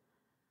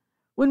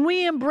 When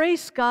we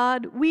embrace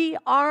God, we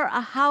are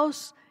a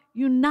house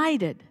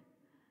united,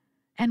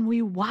 and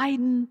we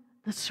widen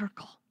the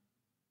circle.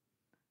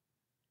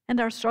 And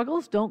our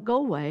struggles don't go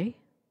away,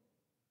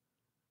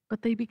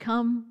 but they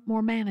become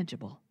more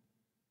manageable.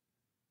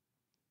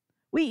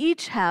 We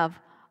each have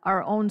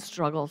our own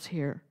struggles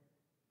here.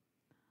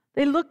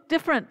 They look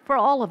different for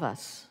all of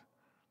us,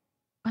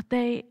 but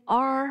they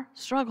are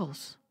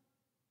struggles.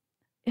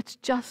 It's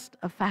just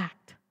a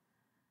fact.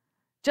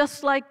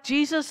 Just like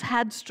Jesus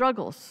had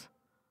struggles.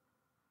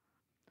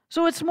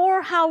 So it's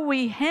more how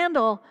we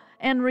handle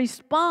and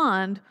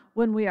respond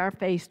when we are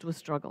faced with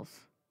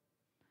struggles.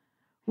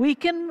 We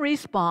can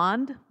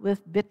respond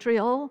with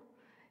vitriol,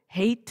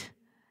 hate,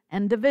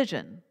 and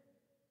division,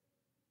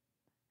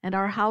 and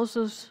our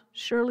houses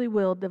surely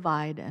will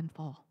divide and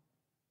fall.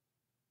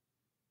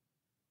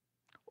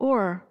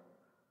 Or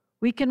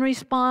we can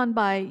respond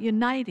by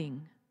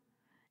uniting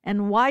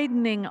and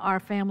widening our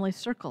family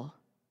circle,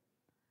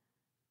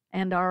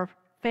 and our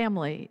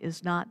family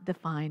is not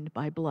defined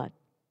by blood.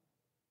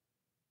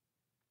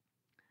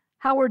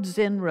 Howard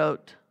Zinn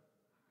wrote,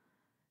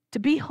 "To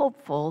be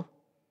hopeful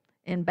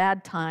in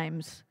bad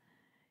times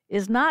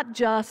is not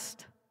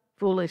just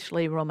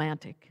foolishly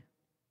romantic.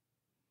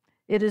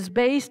 It is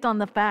based on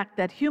the fact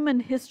that human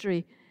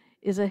history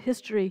is a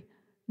history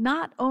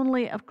not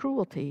only of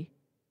cruelty,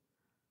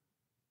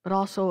 but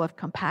also of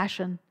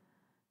compassion,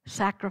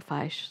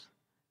 sacrifice,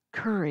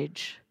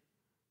 courage,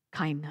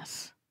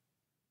 kindness."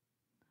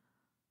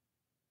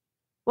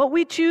 What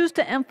we choose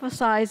to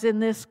emphasize in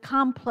this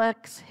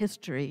complex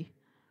history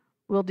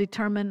will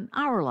determine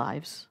our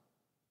lives.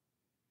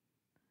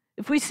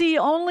 If we see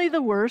only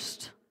the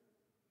worst,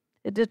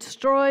 it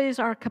destroys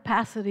our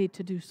capacity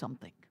to do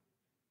something.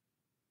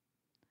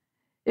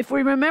 If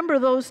we remember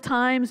those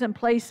times and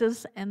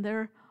places, and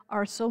there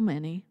are so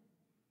many,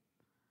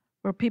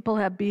 where people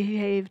have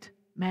behaved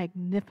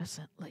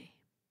magnificently,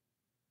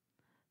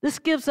 this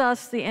gives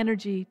us the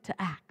energy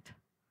to act,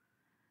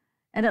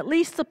 and at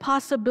least the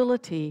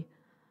possibility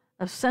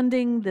of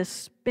sending this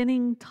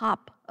spinning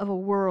top of a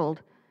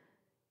world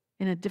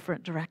in a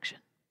different direction.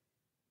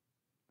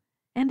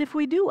 And if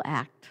we do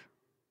act,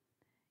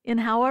 in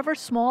however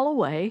small a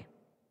way,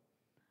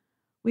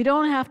 we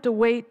don't have to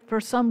wait for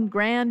some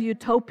grand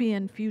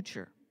utopian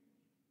future.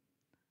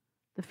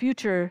 The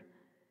future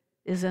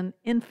is an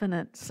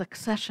infinite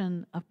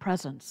succession of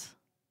presents.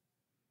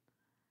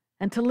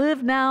 And to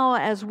live now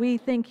as we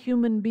think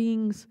human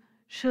beings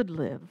should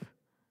live,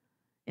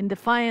 in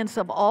defiance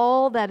of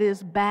all that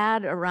is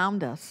bad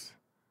around us,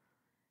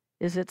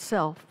 is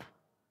itself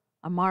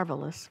a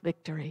marvelous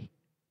victory.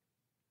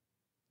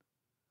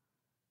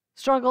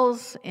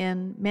 Struggles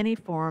in many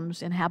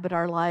forms inhabit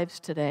our lives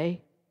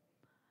today,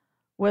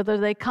 whether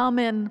they come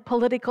in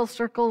political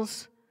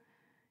circles,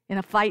 in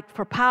a fight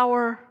for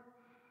power,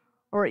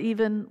 or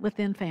even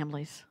within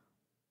families.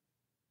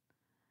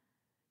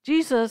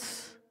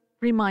 Jesus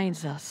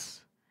reminds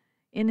us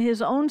in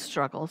his own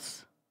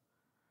struggles,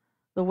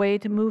 the way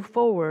to move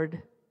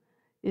forward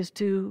is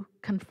to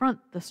confront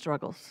the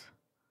struggles,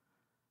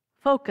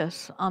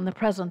 focus on the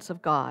presence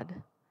of God,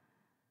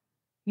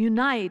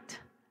 unite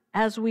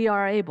as we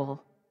are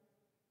able,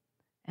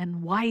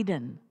 and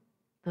widen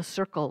the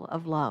circle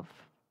of love.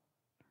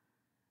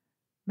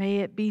 May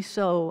it be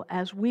so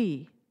as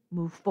we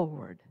move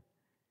forward.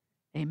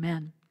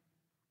 Amen.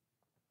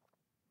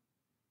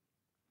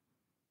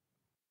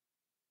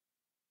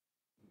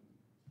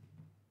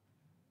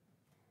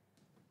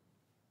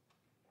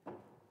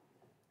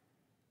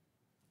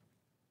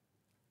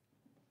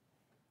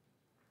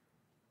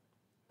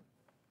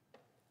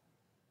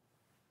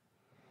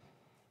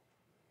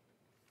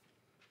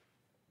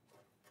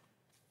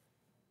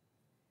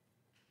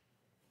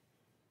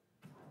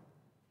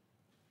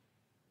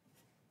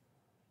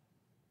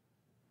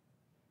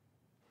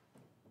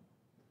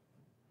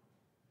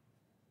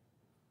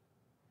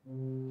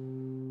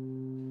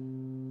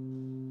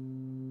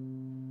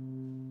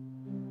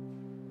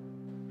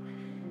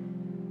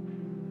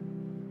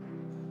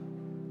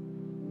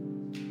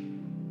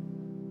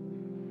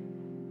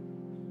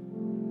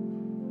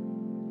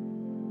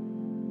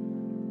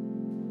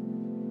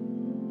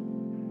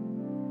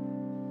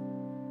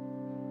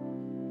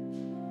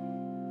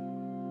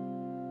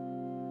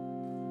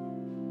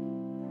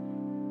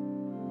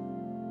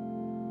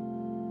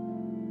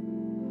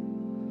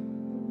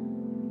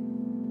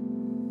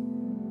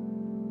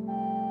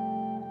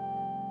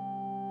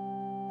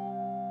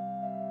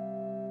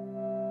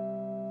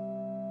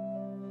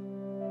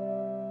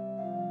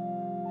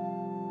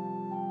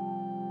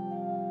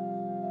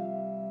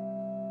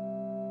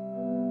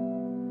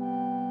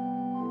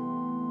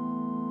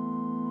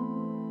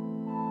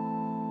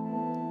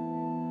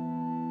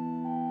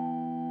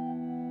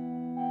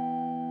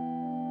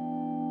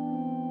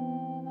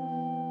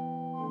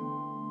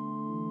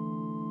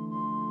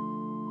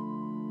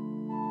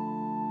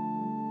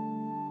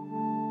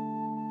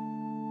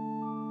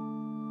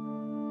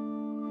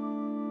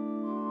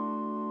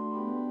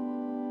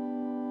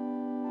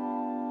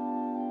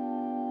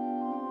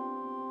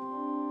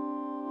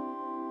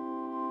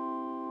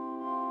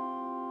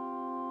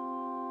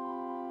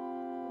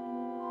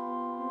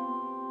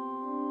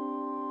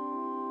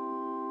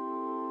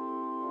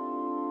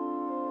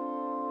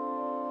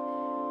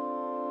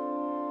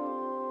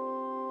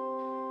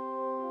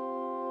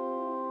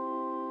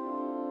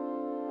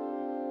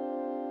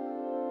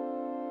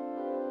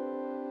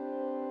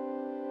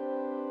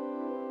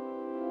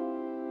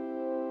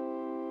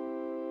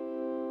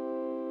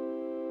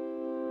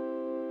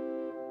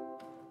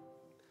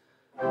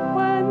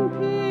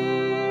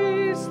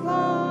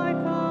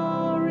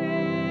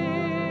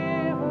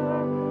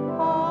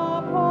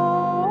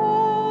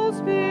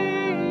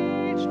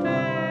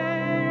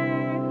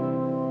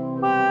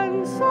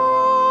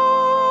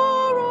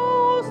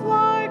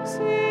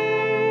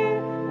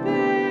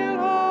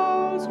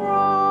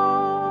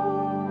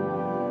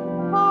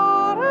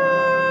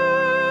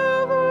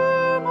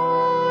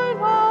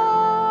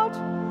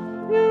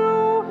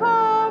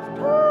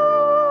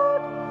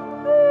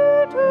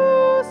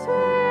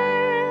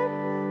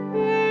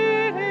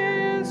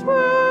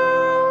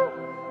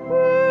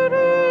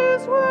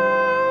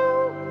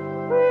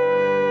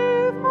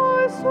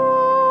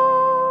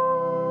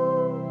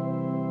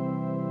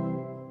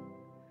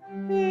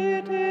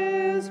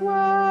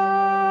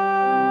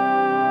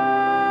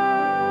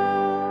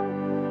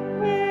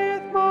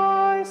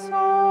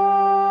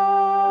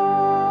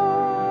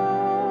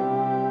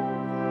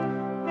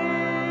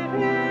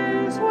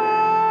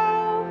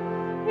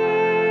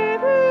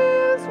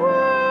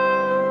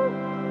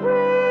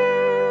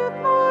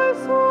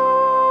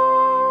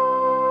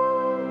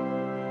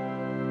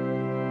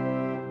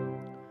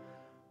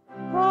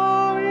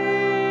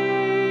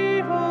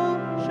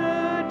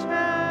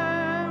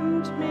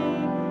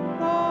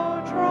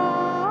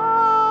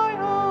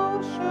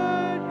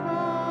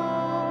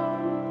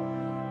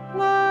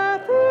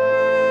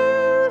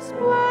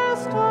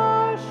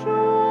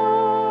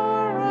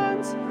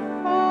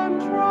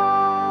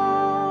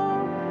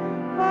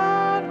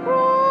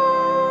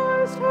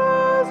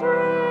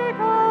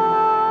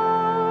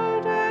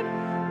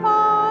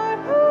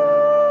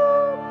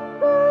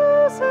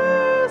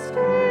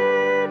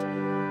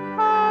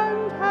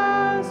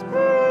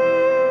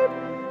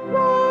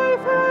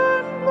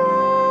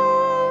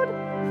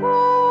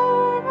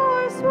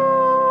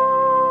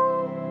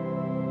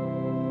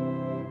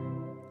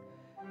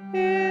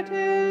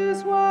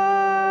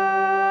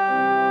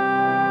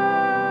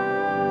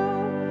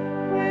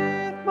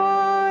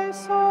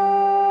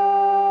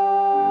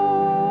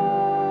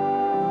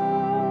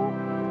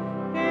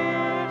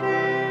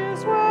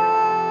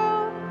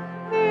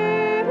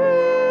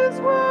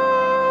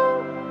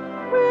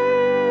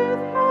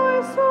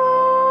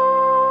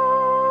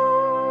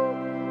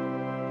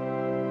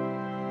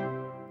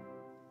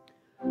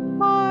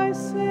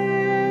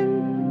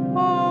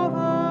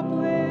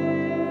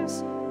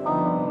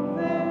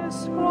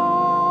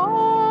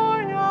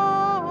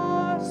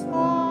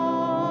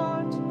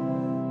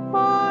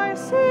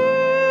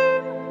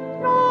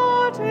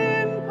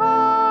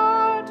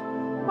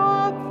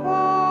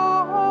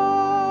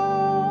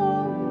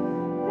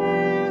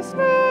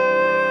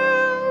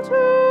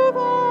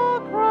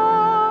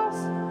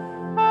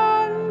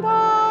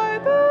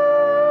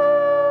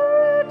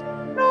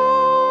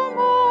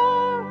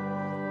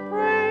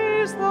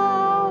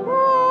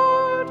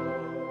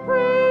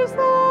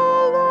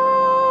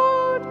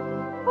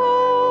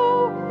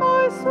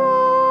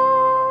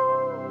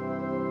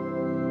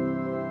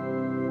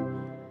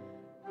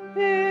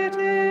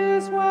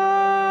 is well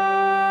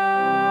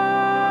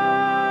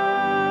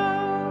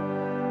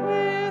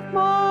with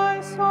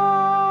my soul.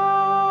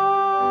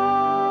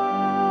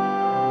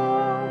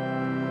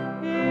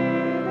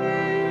 It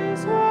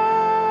is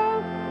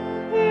well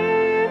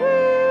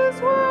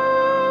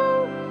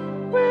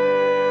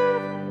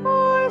with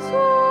my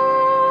soul.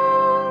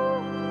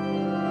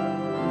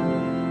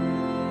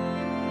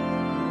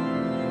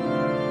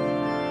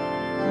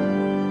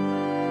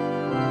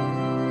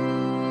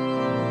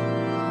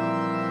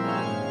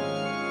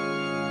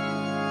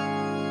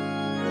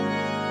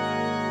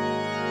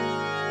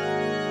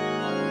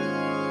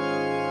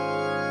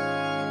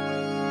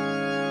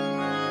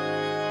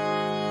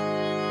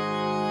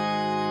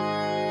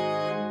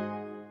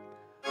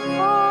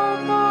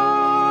 Our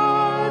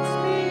gods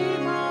be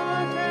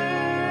the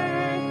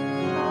day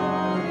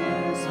that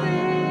is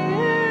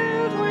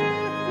filled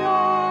with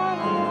your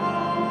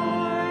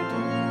light.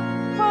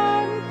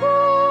 When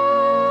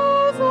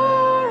clothes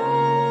are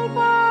rolled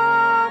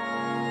back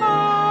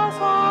as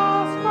a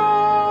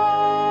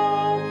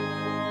scroll,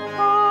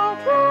 a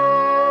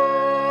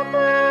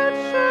trumpet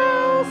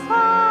shall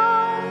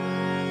sound,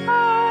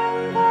 and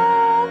the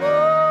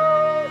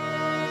Lord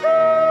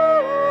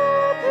shall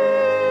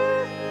appear.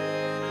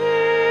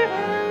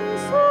 Even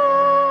so,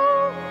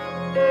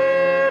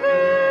 it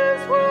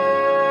is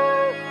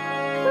well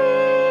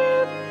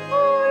with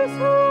my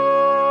soul.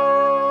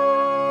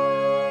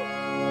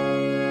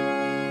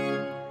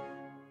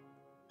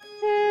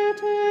 It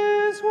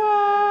is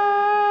well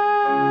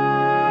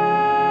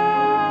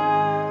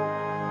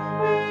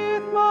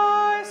with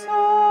my soul.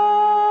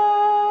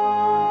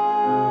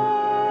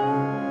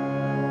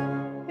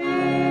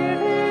 It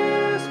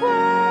is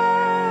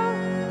well,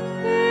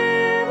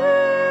 it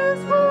is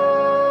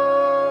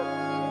well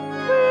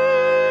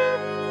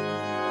with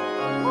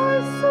my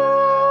soul.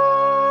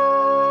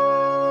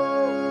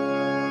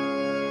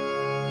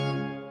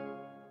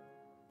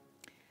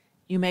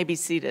 You may be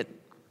seated.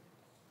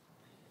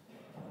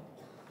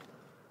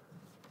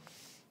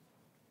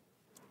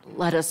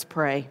 Let us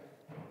pray.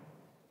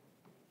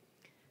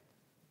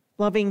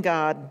 Loving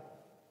God,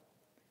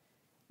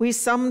 we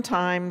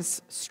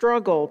sometimes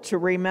struggle to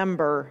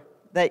remember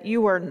that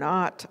you are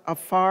not a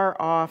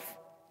far-off,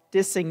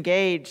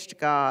 disengaged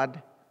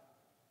God,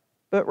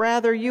 but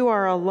rather you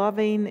are a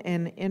loving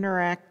and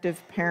interactive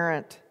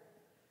parent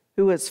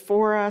who is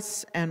for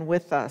us and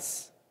with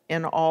us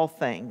in all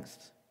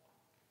things.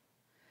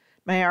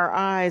 May our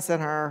eyes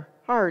and our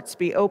hearts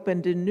be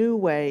open to new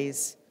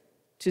ways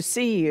to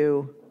see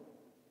you.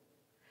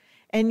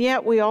 And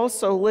yet we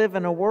also live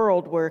in a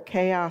world where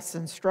chaos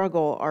and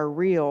struggle are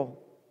real.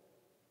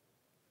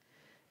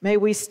 May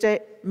we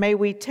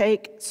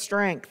take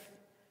strength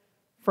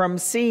from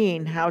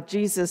seeing how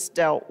Jesus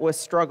dealt with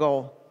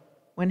struggle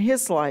when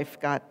his life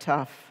got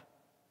tough.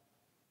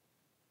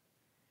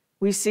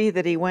 We see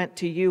that he went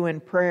to you in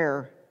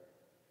prayer.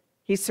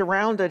 He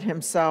surrounded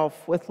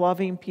himself with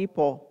loving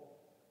people.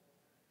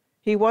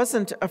 He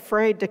wasn't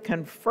afraid to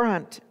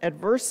confront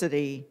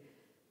adversity,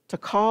 to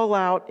call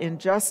out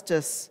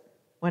injustice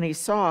when he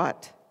saw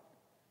it,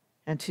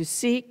 and to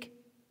seek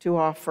to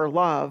offer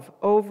love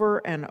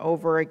over and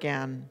over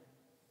again.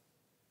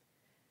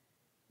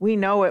 We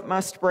know it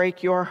must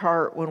break your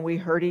heart when we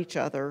hurt each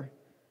other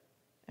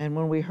and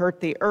when we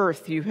hurt the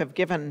earth you have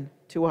given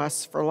to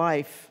us for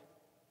life.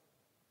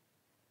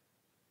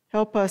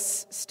 Help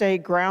us stay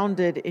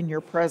grounded in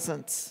your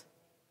presence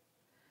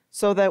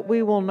so that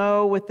we will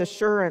know with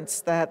assurance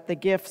that the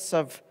gifts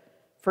of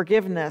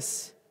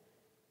forgiveness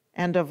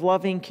and of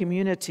loving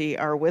community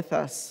are with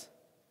us.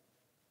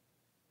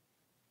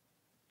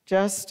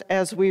 Just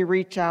as we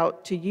reach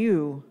out to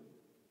you,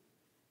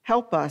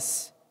 help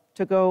us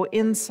to go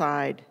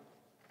inside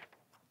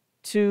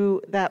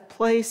to that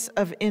place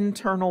of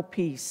internal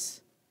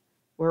peace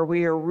where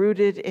we are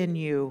rooted in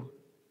you.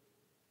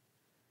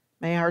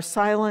 May our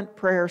silent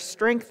prayer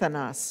strengthen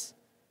us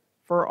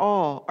for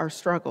all our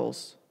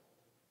struggles.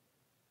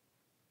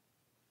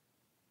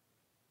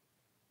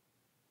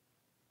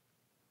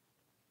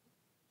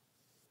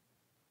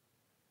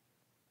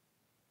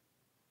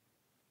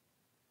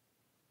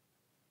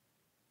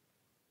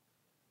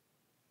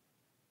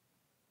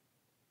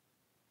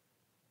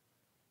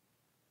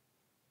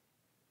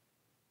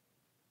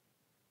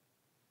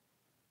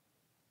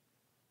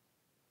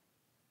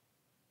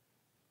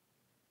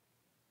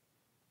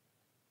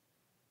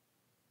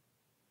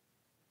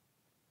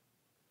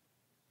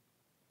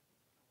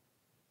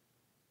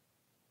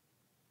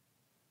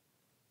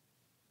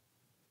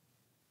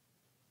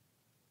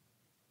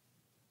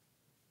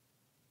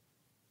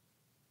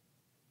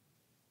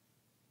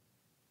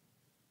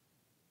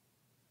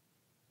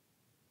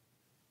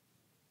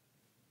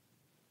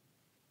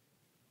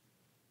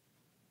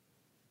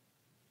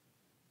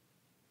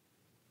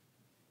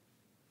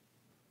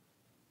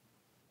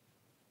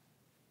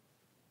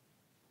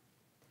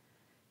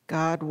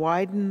 God,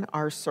 widen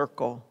our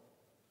circle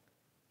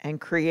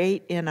and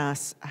create in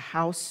us a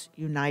house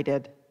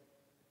united.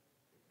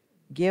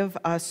 Give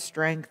us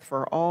strength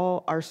for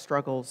all our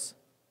struggles,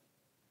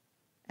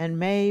 and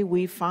may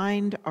we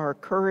find our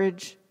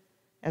courage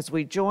as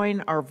we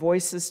join our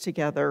voices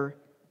together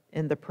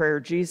in the prayer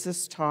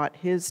Jesus taught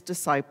his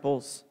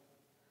disciples.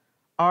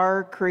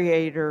 Our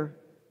Creator,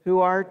 who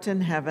art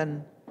in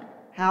heaven,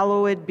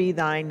 hallowed be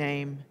thy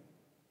name.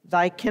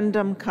 Thy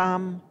kingdom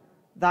come,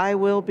 thy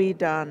will be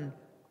done,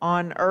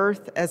 on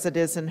earth as it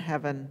is in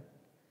heaven.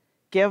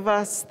 Give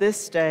us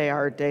this day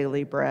our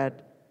daily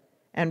bread,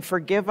 and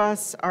forgive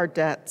us our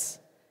debts,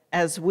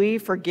 as we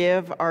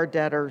forgive our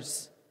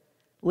debtors.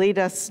 Lead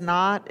us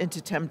not into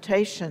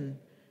temptation,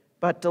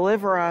 but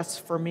deliver us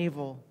from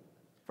evil.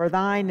 For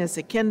thine is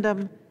the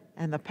kingdom,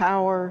 and the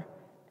power,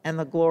 and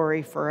the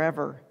glory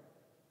forever.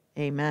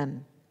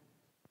 Amen.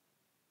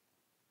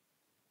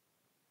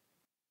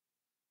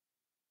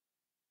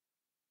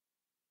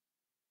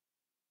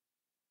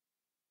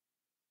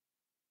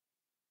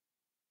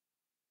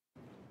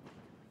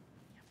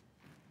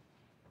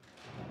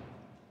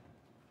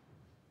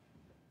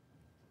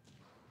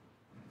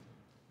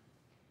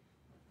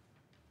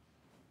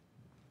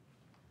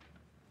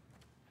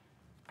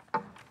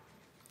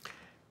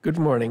 Good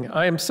morning.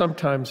 I am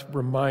sometimes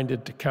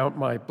reminded to count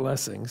my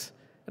blessings,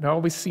 and I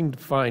always seem to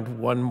find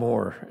one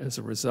more as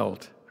a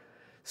result.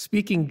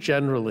 Speaking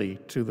generally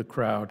to the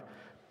crowd,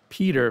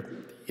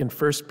 Peter, in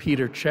 1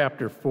 Peter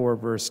chapter 4,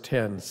 verse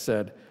 10,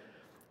 said,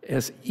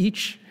 "As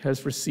each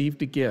has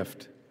received a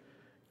gift,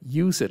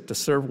 use it to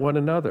serve one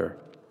another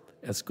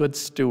as good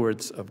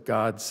stewards of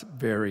God's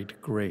varied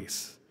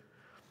grace."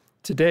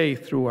 Today,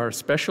 through our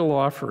special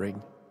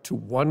offering to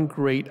One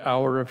Great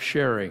Hour of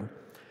Sharing,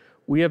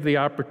 we have the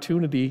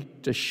opportunity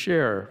to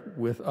share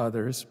with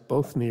others,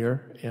 both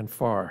near and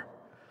far.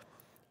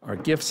 Our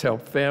gifts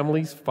help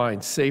families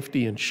find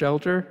safety and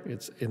shelter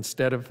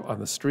instead of on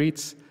the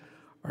streets.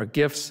 Our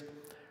gifts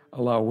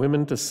allow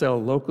women to sell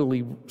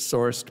locally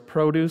sourced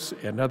produce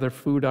and other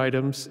food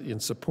items in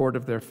support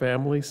of their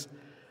families.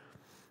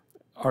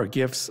 Our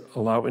gifts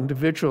allow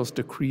individuals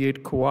to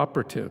create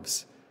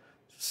cooperatives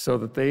so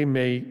that they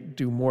may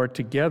do more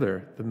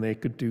together than they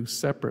could do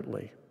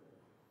separately.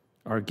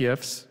 Our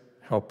gifts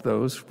help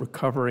those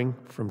recovering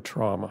from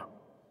trauma.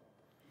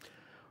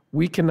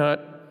 We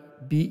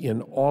cannot be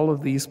in all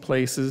of these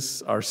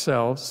places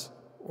ourselves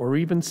or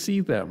even see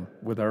them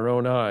with our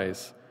own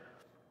eyes,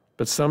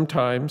 but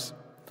sometimes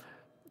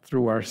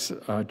through our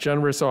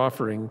generous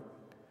offering,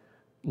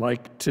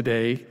 like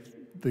today,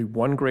 the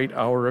One Great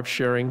Hour of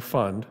Sharing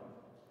Fund,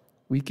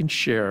 we can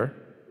share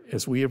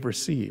as we have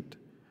received.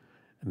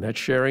 And that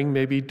sharing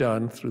may be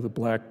done through the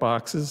black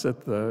boxes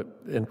at the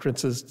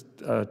entrances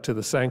to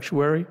the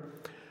sanctuary,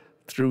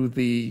 through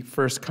the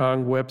First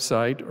Cong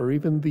website, or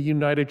even the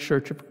United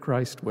Church of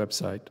Christ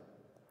website.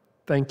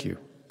 Thank you.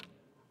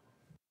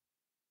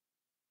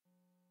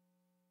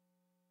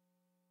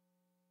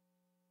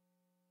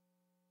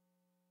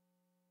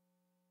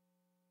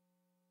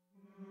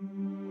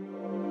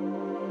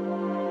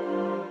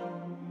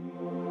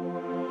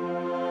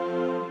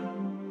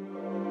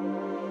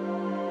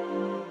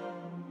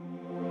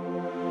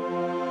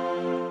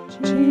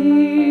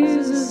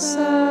 Jesus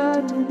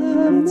sat in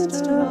the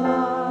midst of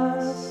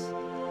us,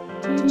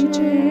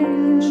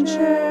 teaching and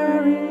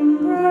sharing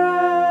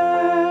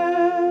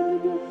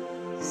bread.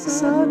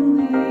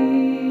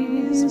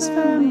 Suddenly his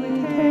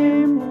family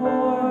came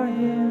for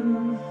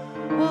him.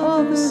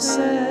 Others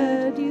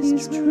said,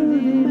 "He's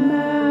truly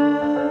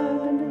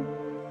mad."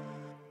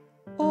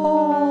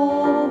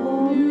 All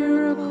the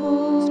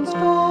miracles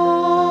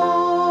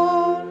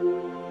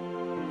done,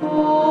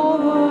 all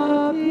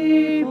the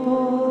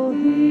people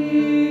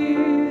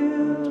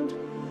healed.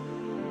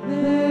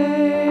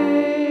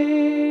 They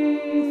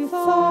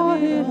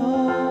thought it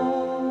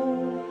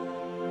all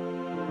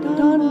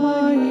done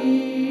by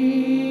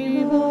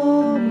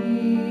evil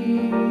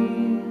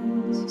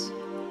means.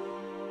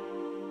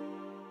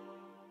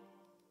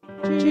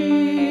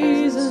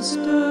 Jesus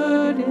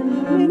stood in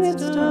the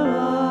midst of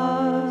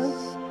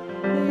us,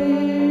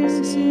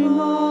 facing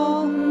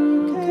all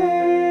who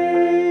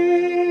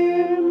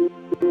came,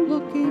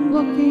 looking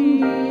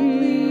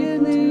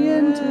deeply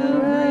into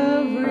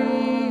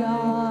every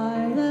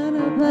eye, then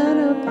a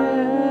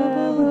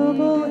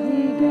parable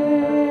he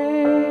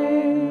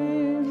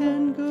gave.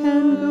 Can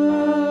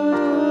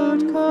good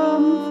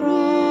come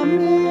from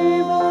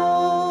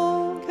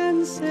evil?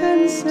 Can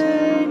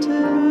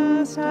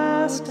Satan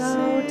cast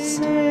out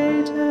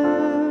Satan?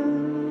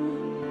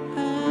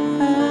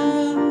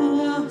 And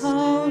the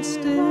house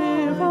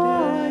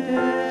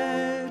divided,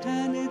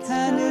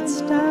 can it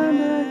stand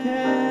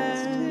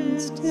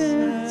against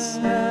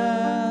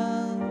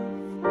itself?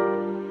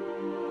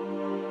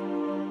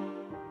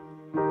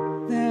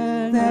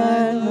 Then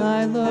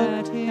I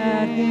looked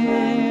at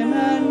him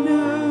and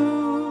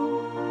knew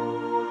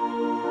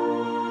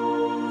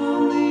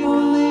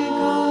only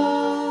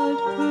God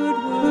could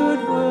work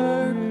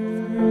through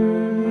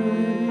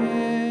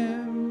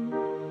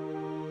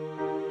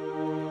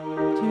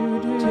him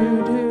to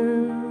do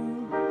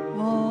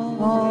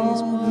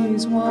all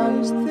these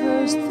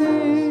wondrous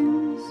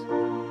things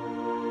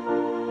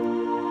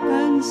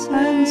and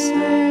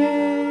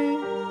say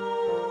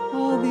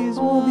all these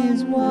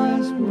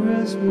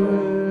wondrous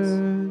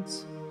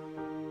words.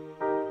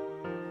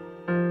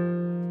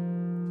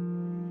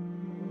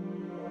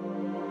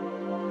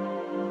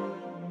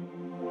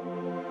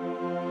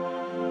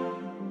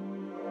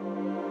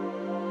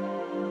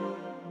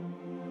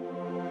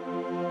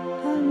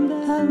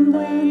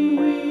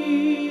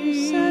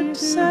 we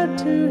said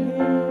to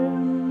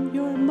him,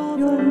 Your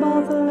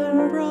mother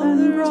and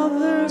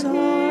brothers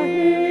are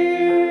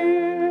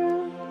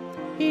here.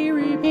 He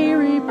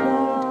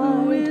replied,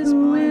 Who is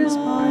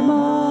my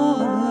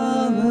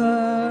mother,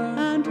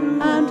 and who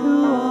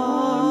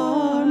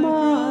are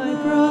my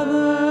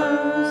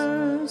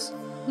brothers?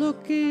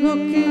 Looking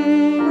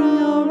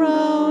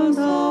around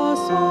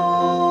us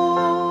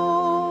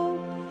all,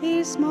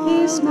 he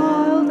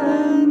smiled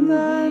and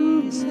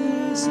then he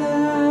said,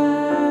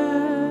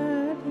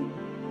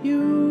 You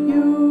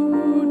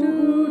do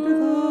the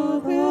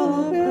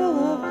will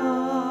of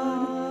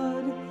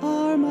God,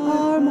 are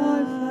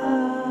my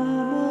family.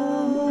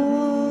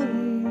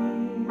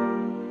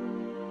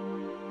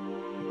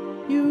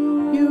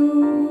 You do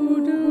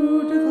the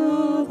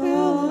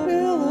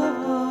will of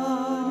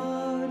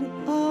God,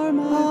 are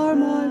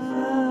my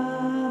family.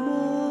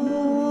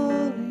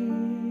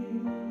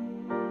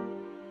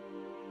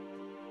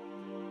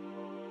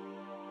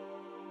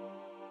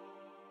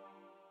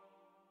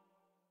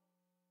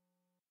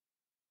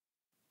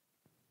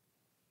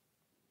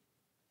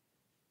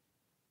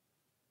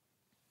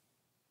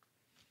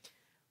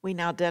 We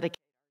now dedicate.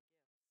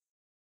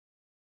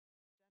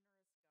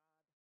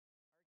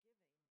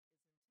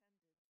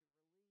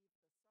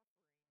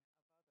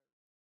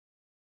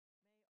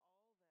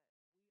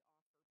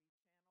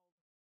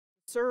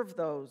 Serve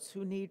those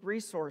who need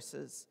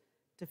resources,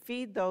 to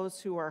feed those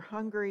who are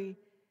hungry,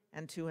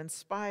 and to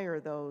inspire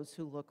those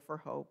who look for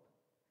hope.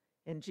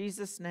 In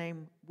Jesus'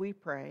 name we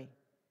pray.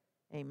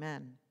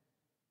 Amen.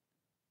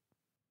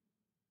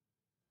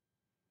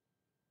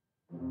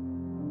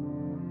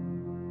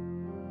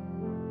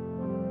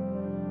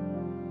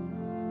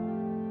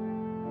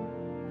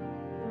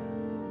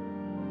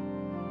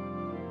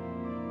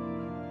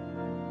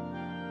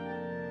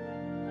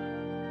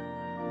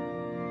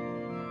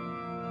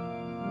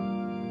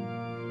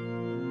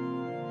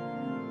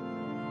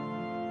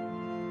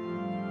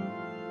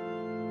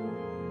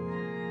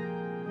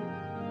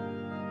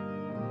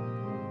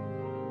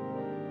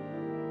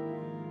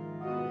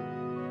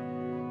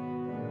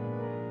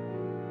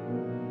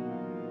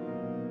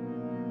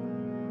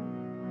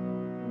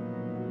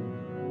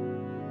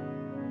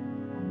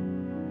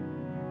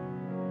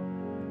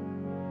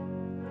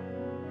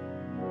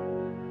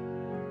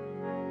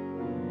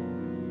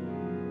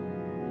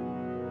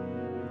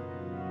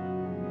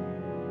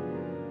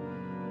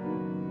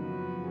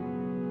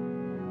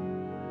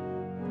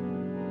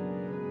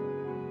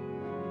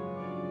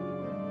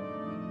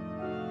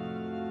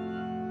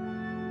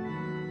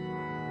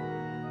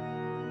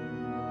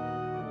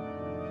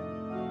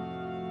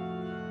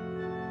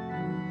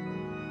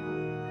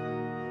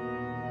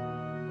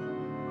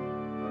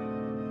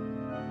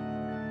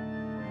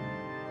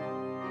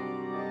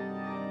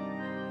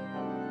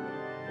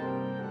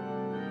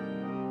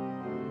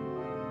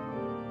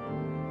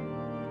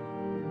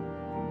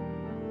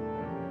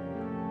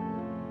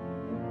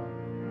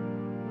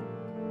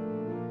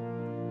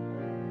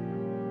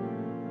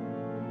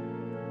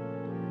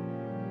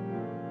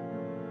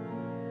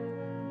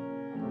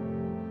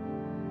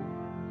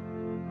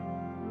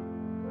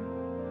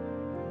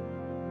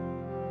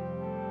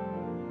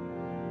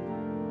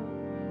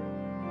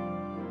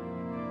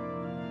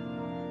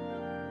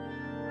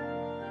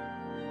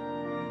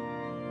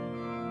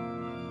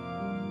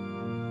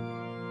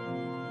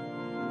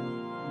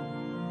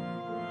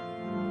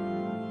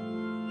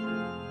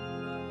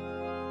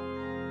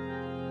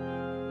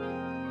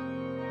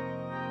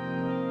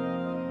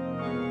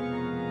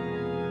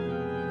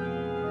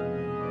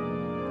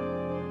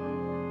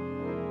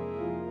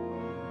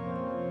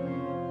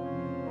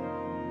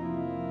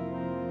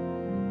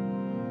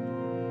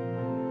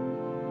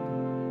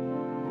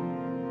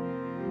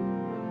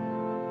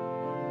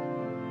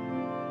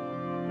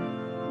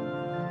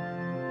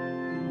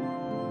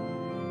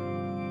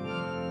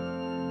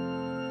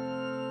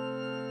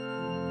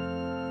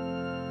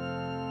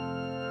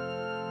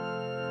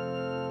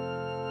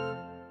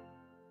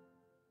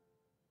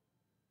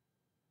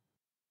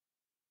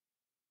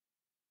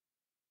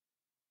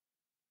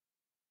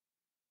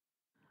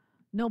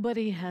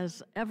 Nobody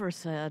has ever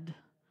said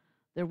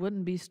there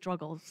wouldn't be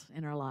struggles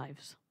in our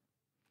lives.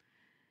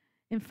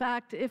 In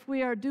fact, if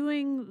we are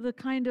doing the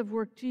kind of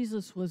work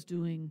Jesus was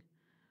doing,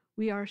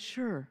 we are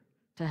sure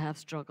to have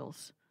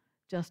struggles,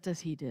 just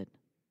as he did.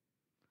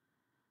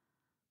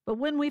 But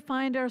when we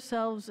find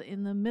ourselves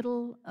in the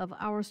middle of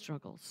our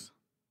struggles,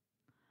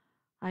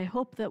 I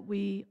hope that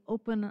we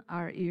open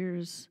our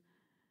ears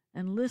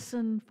and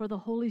listen for the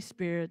Holy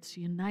Spirit's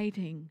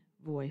uniting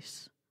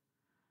voice.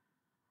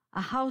 A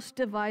house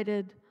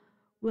divided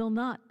will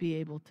not be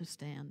able to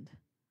stand,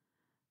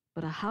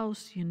 but a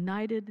house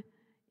united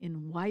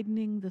in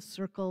widening the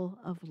circle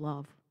of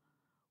love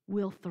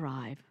will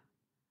thrive.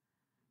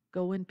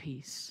 Go in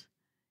peace.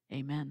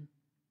 Amen.